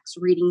the stacks,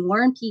 reading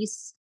War and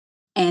Peace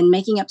and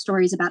making up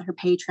stories about her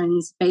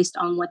patrons based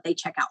on what they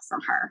check out from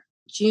her.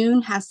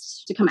 June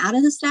has to come out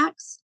of the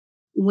stacks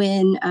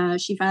when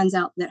she finds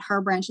out that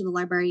her branch of the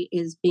library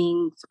is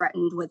being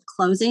threatened with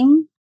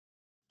closing.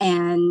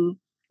 And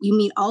you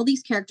meet all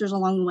these characters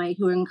along the way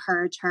who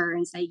encourage her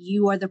and say,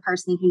 you are the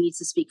person who needs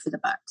to speak for the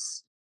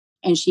books.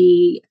 And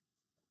she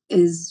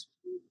is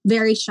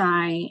very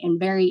shy and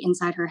very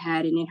inside her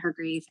head and in her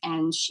grief,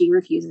 and she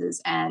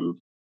refuses.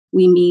 And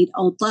we meet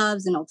old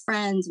loves and old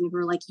friends, and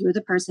we're like, you're the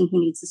person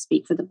who needs to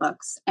speak for the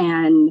books.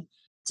 And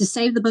to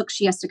save the books,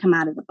 she has to come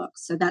out of the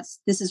books. So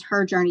this is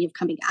her journey of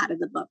coming out of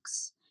the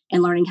books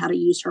and learning how to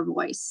use her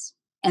voice.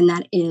 And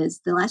that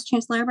is The Last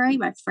Chance Library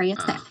by Freya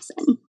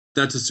Simpson.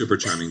 That's a super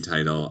charming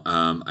title.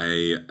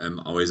 I am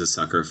always a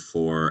sucker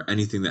for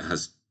anything that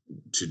has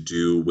to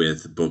do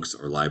with books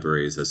or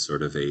libraries as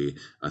sort of a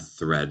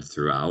thread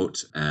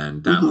throughout.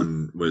 And that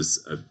one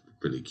was a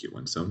really cute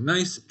one. So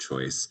nice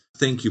choice.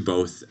 Thank you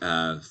both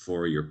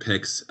for your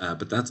picks,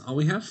 but that's all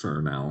we have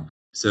for now.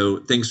 So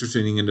thanks for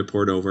tuning in to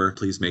Poured Over.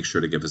 Please make sure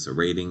to give us a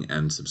rating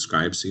and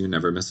subscribe so you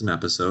never miss an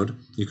episode.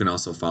 You can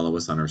also follow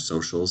us on our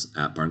socials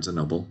at Barnes &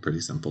 Noble. Pretty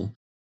simple.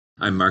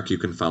 I'm Mark. You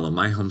can follow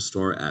my home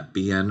store at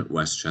BN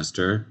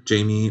Westchester.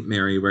 Jamie,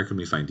 Mary, where can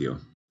we find you?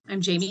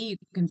 I'm Jamie. You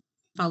can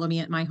follow me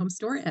at my home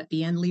store at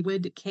BN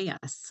Leawood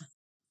KS.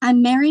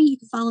 I'm Mary. You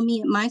can follow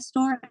me at my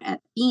store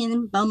at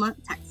BN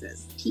Beaumont,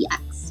 Texas,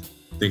 TX.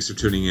 Thanks for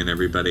tuning in,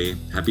 everybody.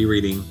 Happy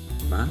reading.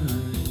 Bye.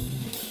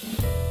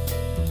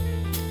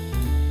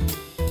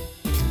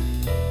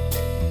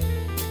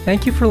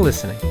 Thank you for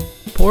listening.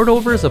 Poured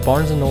Over is a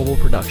Barnes & Noble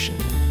production.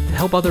 To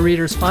help other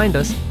readers find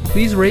us,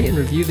 please rate and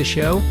review the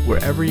show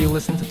wherever you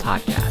listen to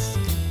podcasts.